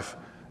shelf life,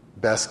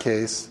 best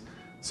case.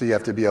 So you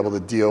have to be able to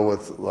deal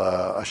with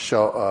a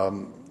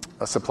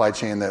supply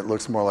chain that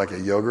looks more like a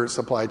yogurt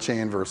supply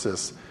chain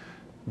versus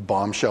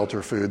bomb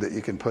shelter food that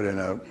you can put in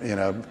a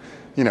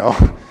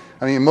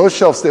I mean, most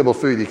shelf-stable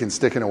food you can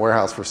stick in a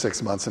warehouse for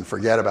 6 months and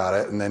forget about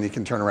it, and then you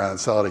can turn around and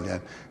sell it again.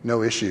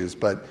 No issues.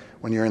 But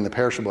when you're in the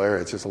perishable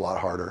area, it's just a lot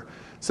harder.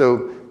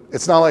 So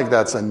it's not like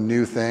that's a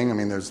new thing. I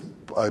mean, there's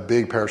a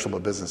big perishable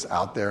business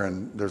out there,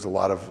 and there's a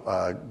lot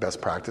of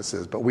best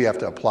practices. But we have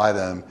to apply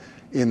them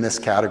in this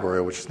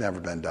category, which has never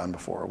been done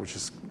before, which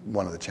is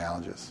one of the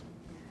challenges.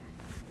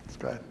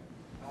 Go ahead.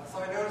 So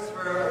I noticed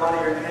for a lot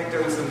of your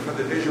anecdotes and for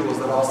the visuals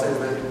that all say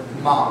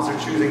that moms are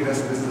choosing this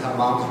and this is how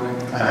moms are doing.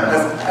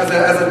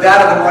 As a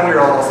dad of a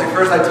 1-year-old, I'll say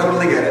first, I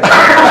totally get it. I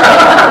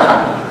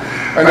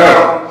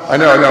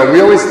know.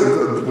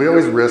 We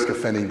always risk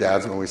offending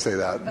dads when we say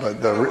that,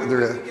 but when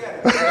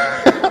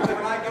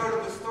I go to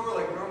the store,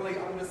 like normally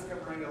I'm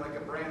discovering like a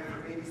brand for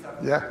baby stuff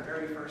for the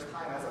very first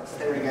time as I'm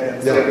staring at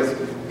it. So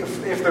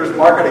if there's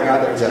marketing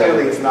out there,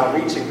 clearly it's not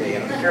reaching me.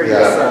 And I'm curious.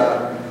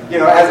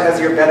 As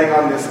you're betting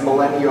on this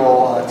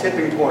millennial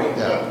tipping point,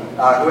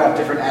 who have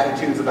different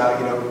attitudes about,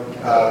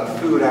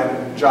 food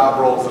and job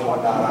roles and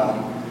whatnot,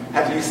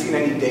 have you seen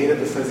any data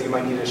that says you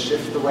might need to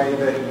shift the way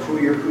that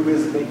who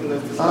is making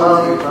those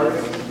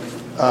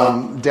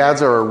decisions?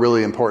 Dads are a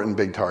really important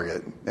big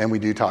target, and we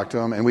do talk to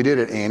them, and we did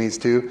at Annie's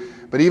too.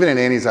 But even at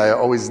Annie's, I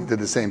always did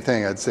the same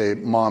thing. I'd say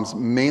moms,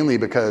 mainly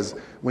because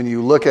when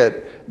you look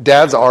at,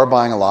 dads are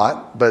buying a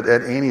lot, but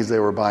at Annie's they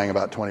were buying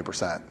about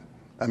 20%.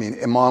 I mean,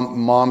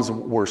 moms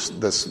were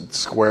the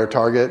square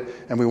target,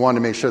 and we wanted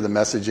to make sure the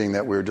messaging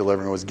that we were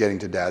delivering was getting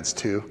to dads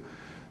too.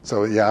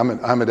 So yeah,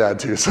 I'm a dad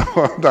too, so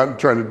I'm not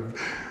trying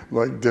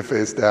to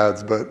deface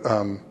dads, but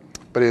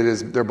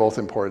they're both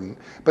important.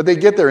 But they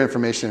get their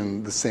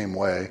information the same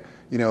way.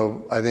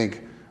 I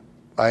think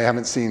I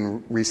haven't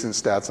seen recent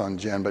stats on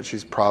Jen, but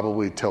she's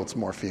probably tilts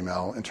more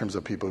female in terms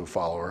of people who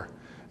follow her,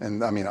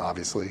 and I mean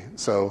obviously.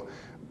 So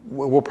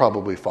we'll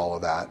probably follow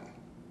that.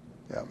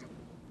 Yeah.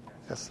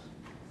 Yes.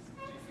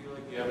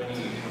 Do you have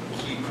any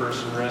key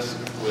person risk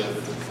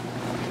with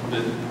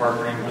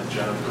partnering with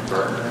Jennifer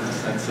Garner in the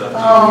sense of, do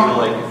you feel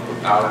like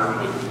without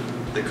her, would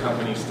the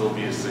company still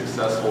be as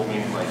successful?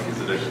 Meaning, like,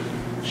 is it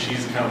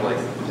she's kind of like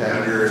the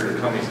leader and the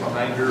company's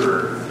behind her,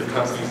 or the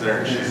company's there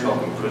and she's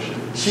helping push it?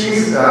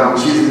 She's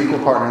an equal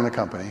partner in the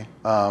company,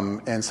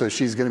 and so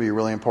she's going to be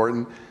really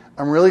important.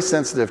 I'm really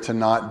sensitive to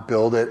not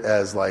build it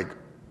as like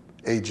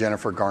a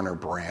Jennifer Garner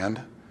brand.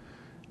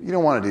 You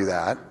don't want to do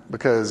that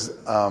because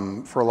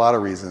for a lot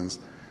of reasons.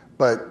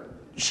 But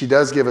she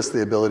does give us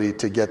the ability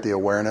to get the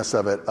awareness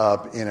of it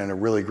up in a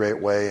really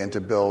great way and to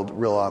build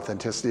real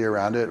authenticity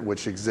around it,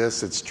 which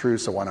exists. It's true,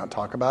 so why not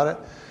talk about it?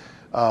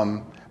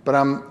 But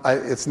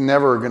it's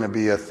never going to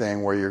be a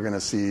thing where you're going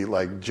to see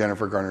like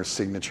Jennifer Garner's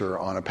signature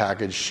on a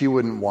package. She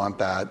wouldn't want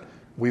that.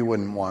 We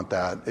wouldn't want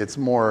that. It's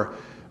more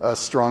a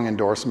strong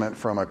endorsement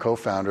from a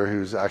co-founder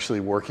who's actually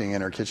working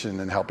in her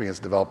kitchen and helping us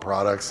develop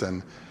products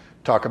and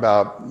talk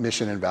about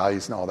mission and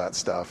values and all that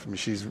stuff. I mean,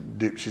 she's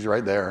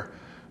right there.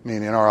 I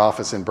mean, in our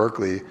office in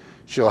Berkeley,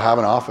 she'll have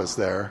an office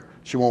there.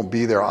 She won't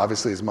be there,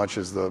 obviously, as much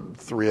as the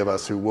three of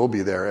us who will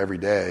be there every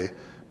day,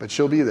 but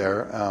she'll be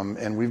there.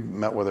 And we've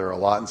met with her a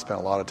lot and spent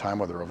a lot of time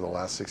with her over the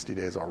last 60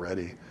 days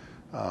already.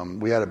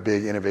 We had a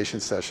big innovation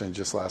session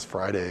just last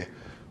Friday,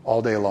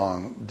 all day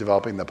long,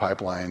 developing the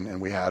pipeline, and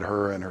we had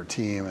her and her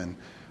team and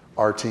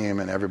our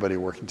team and everybody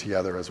working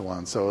together as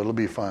one. So it'll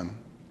be fun.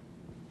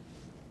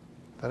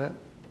 Is that it?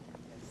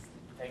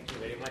 Thank you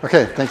very much.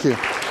 Okay, thank you.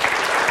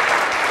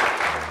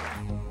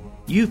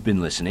 You've been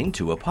listening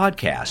to a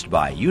podcast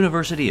by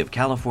University of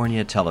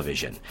California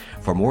Television.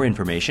 For more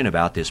information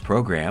about this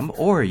program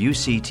or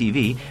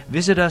UCTV,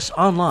 visit us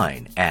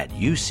online at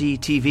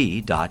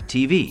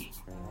uctv.tv.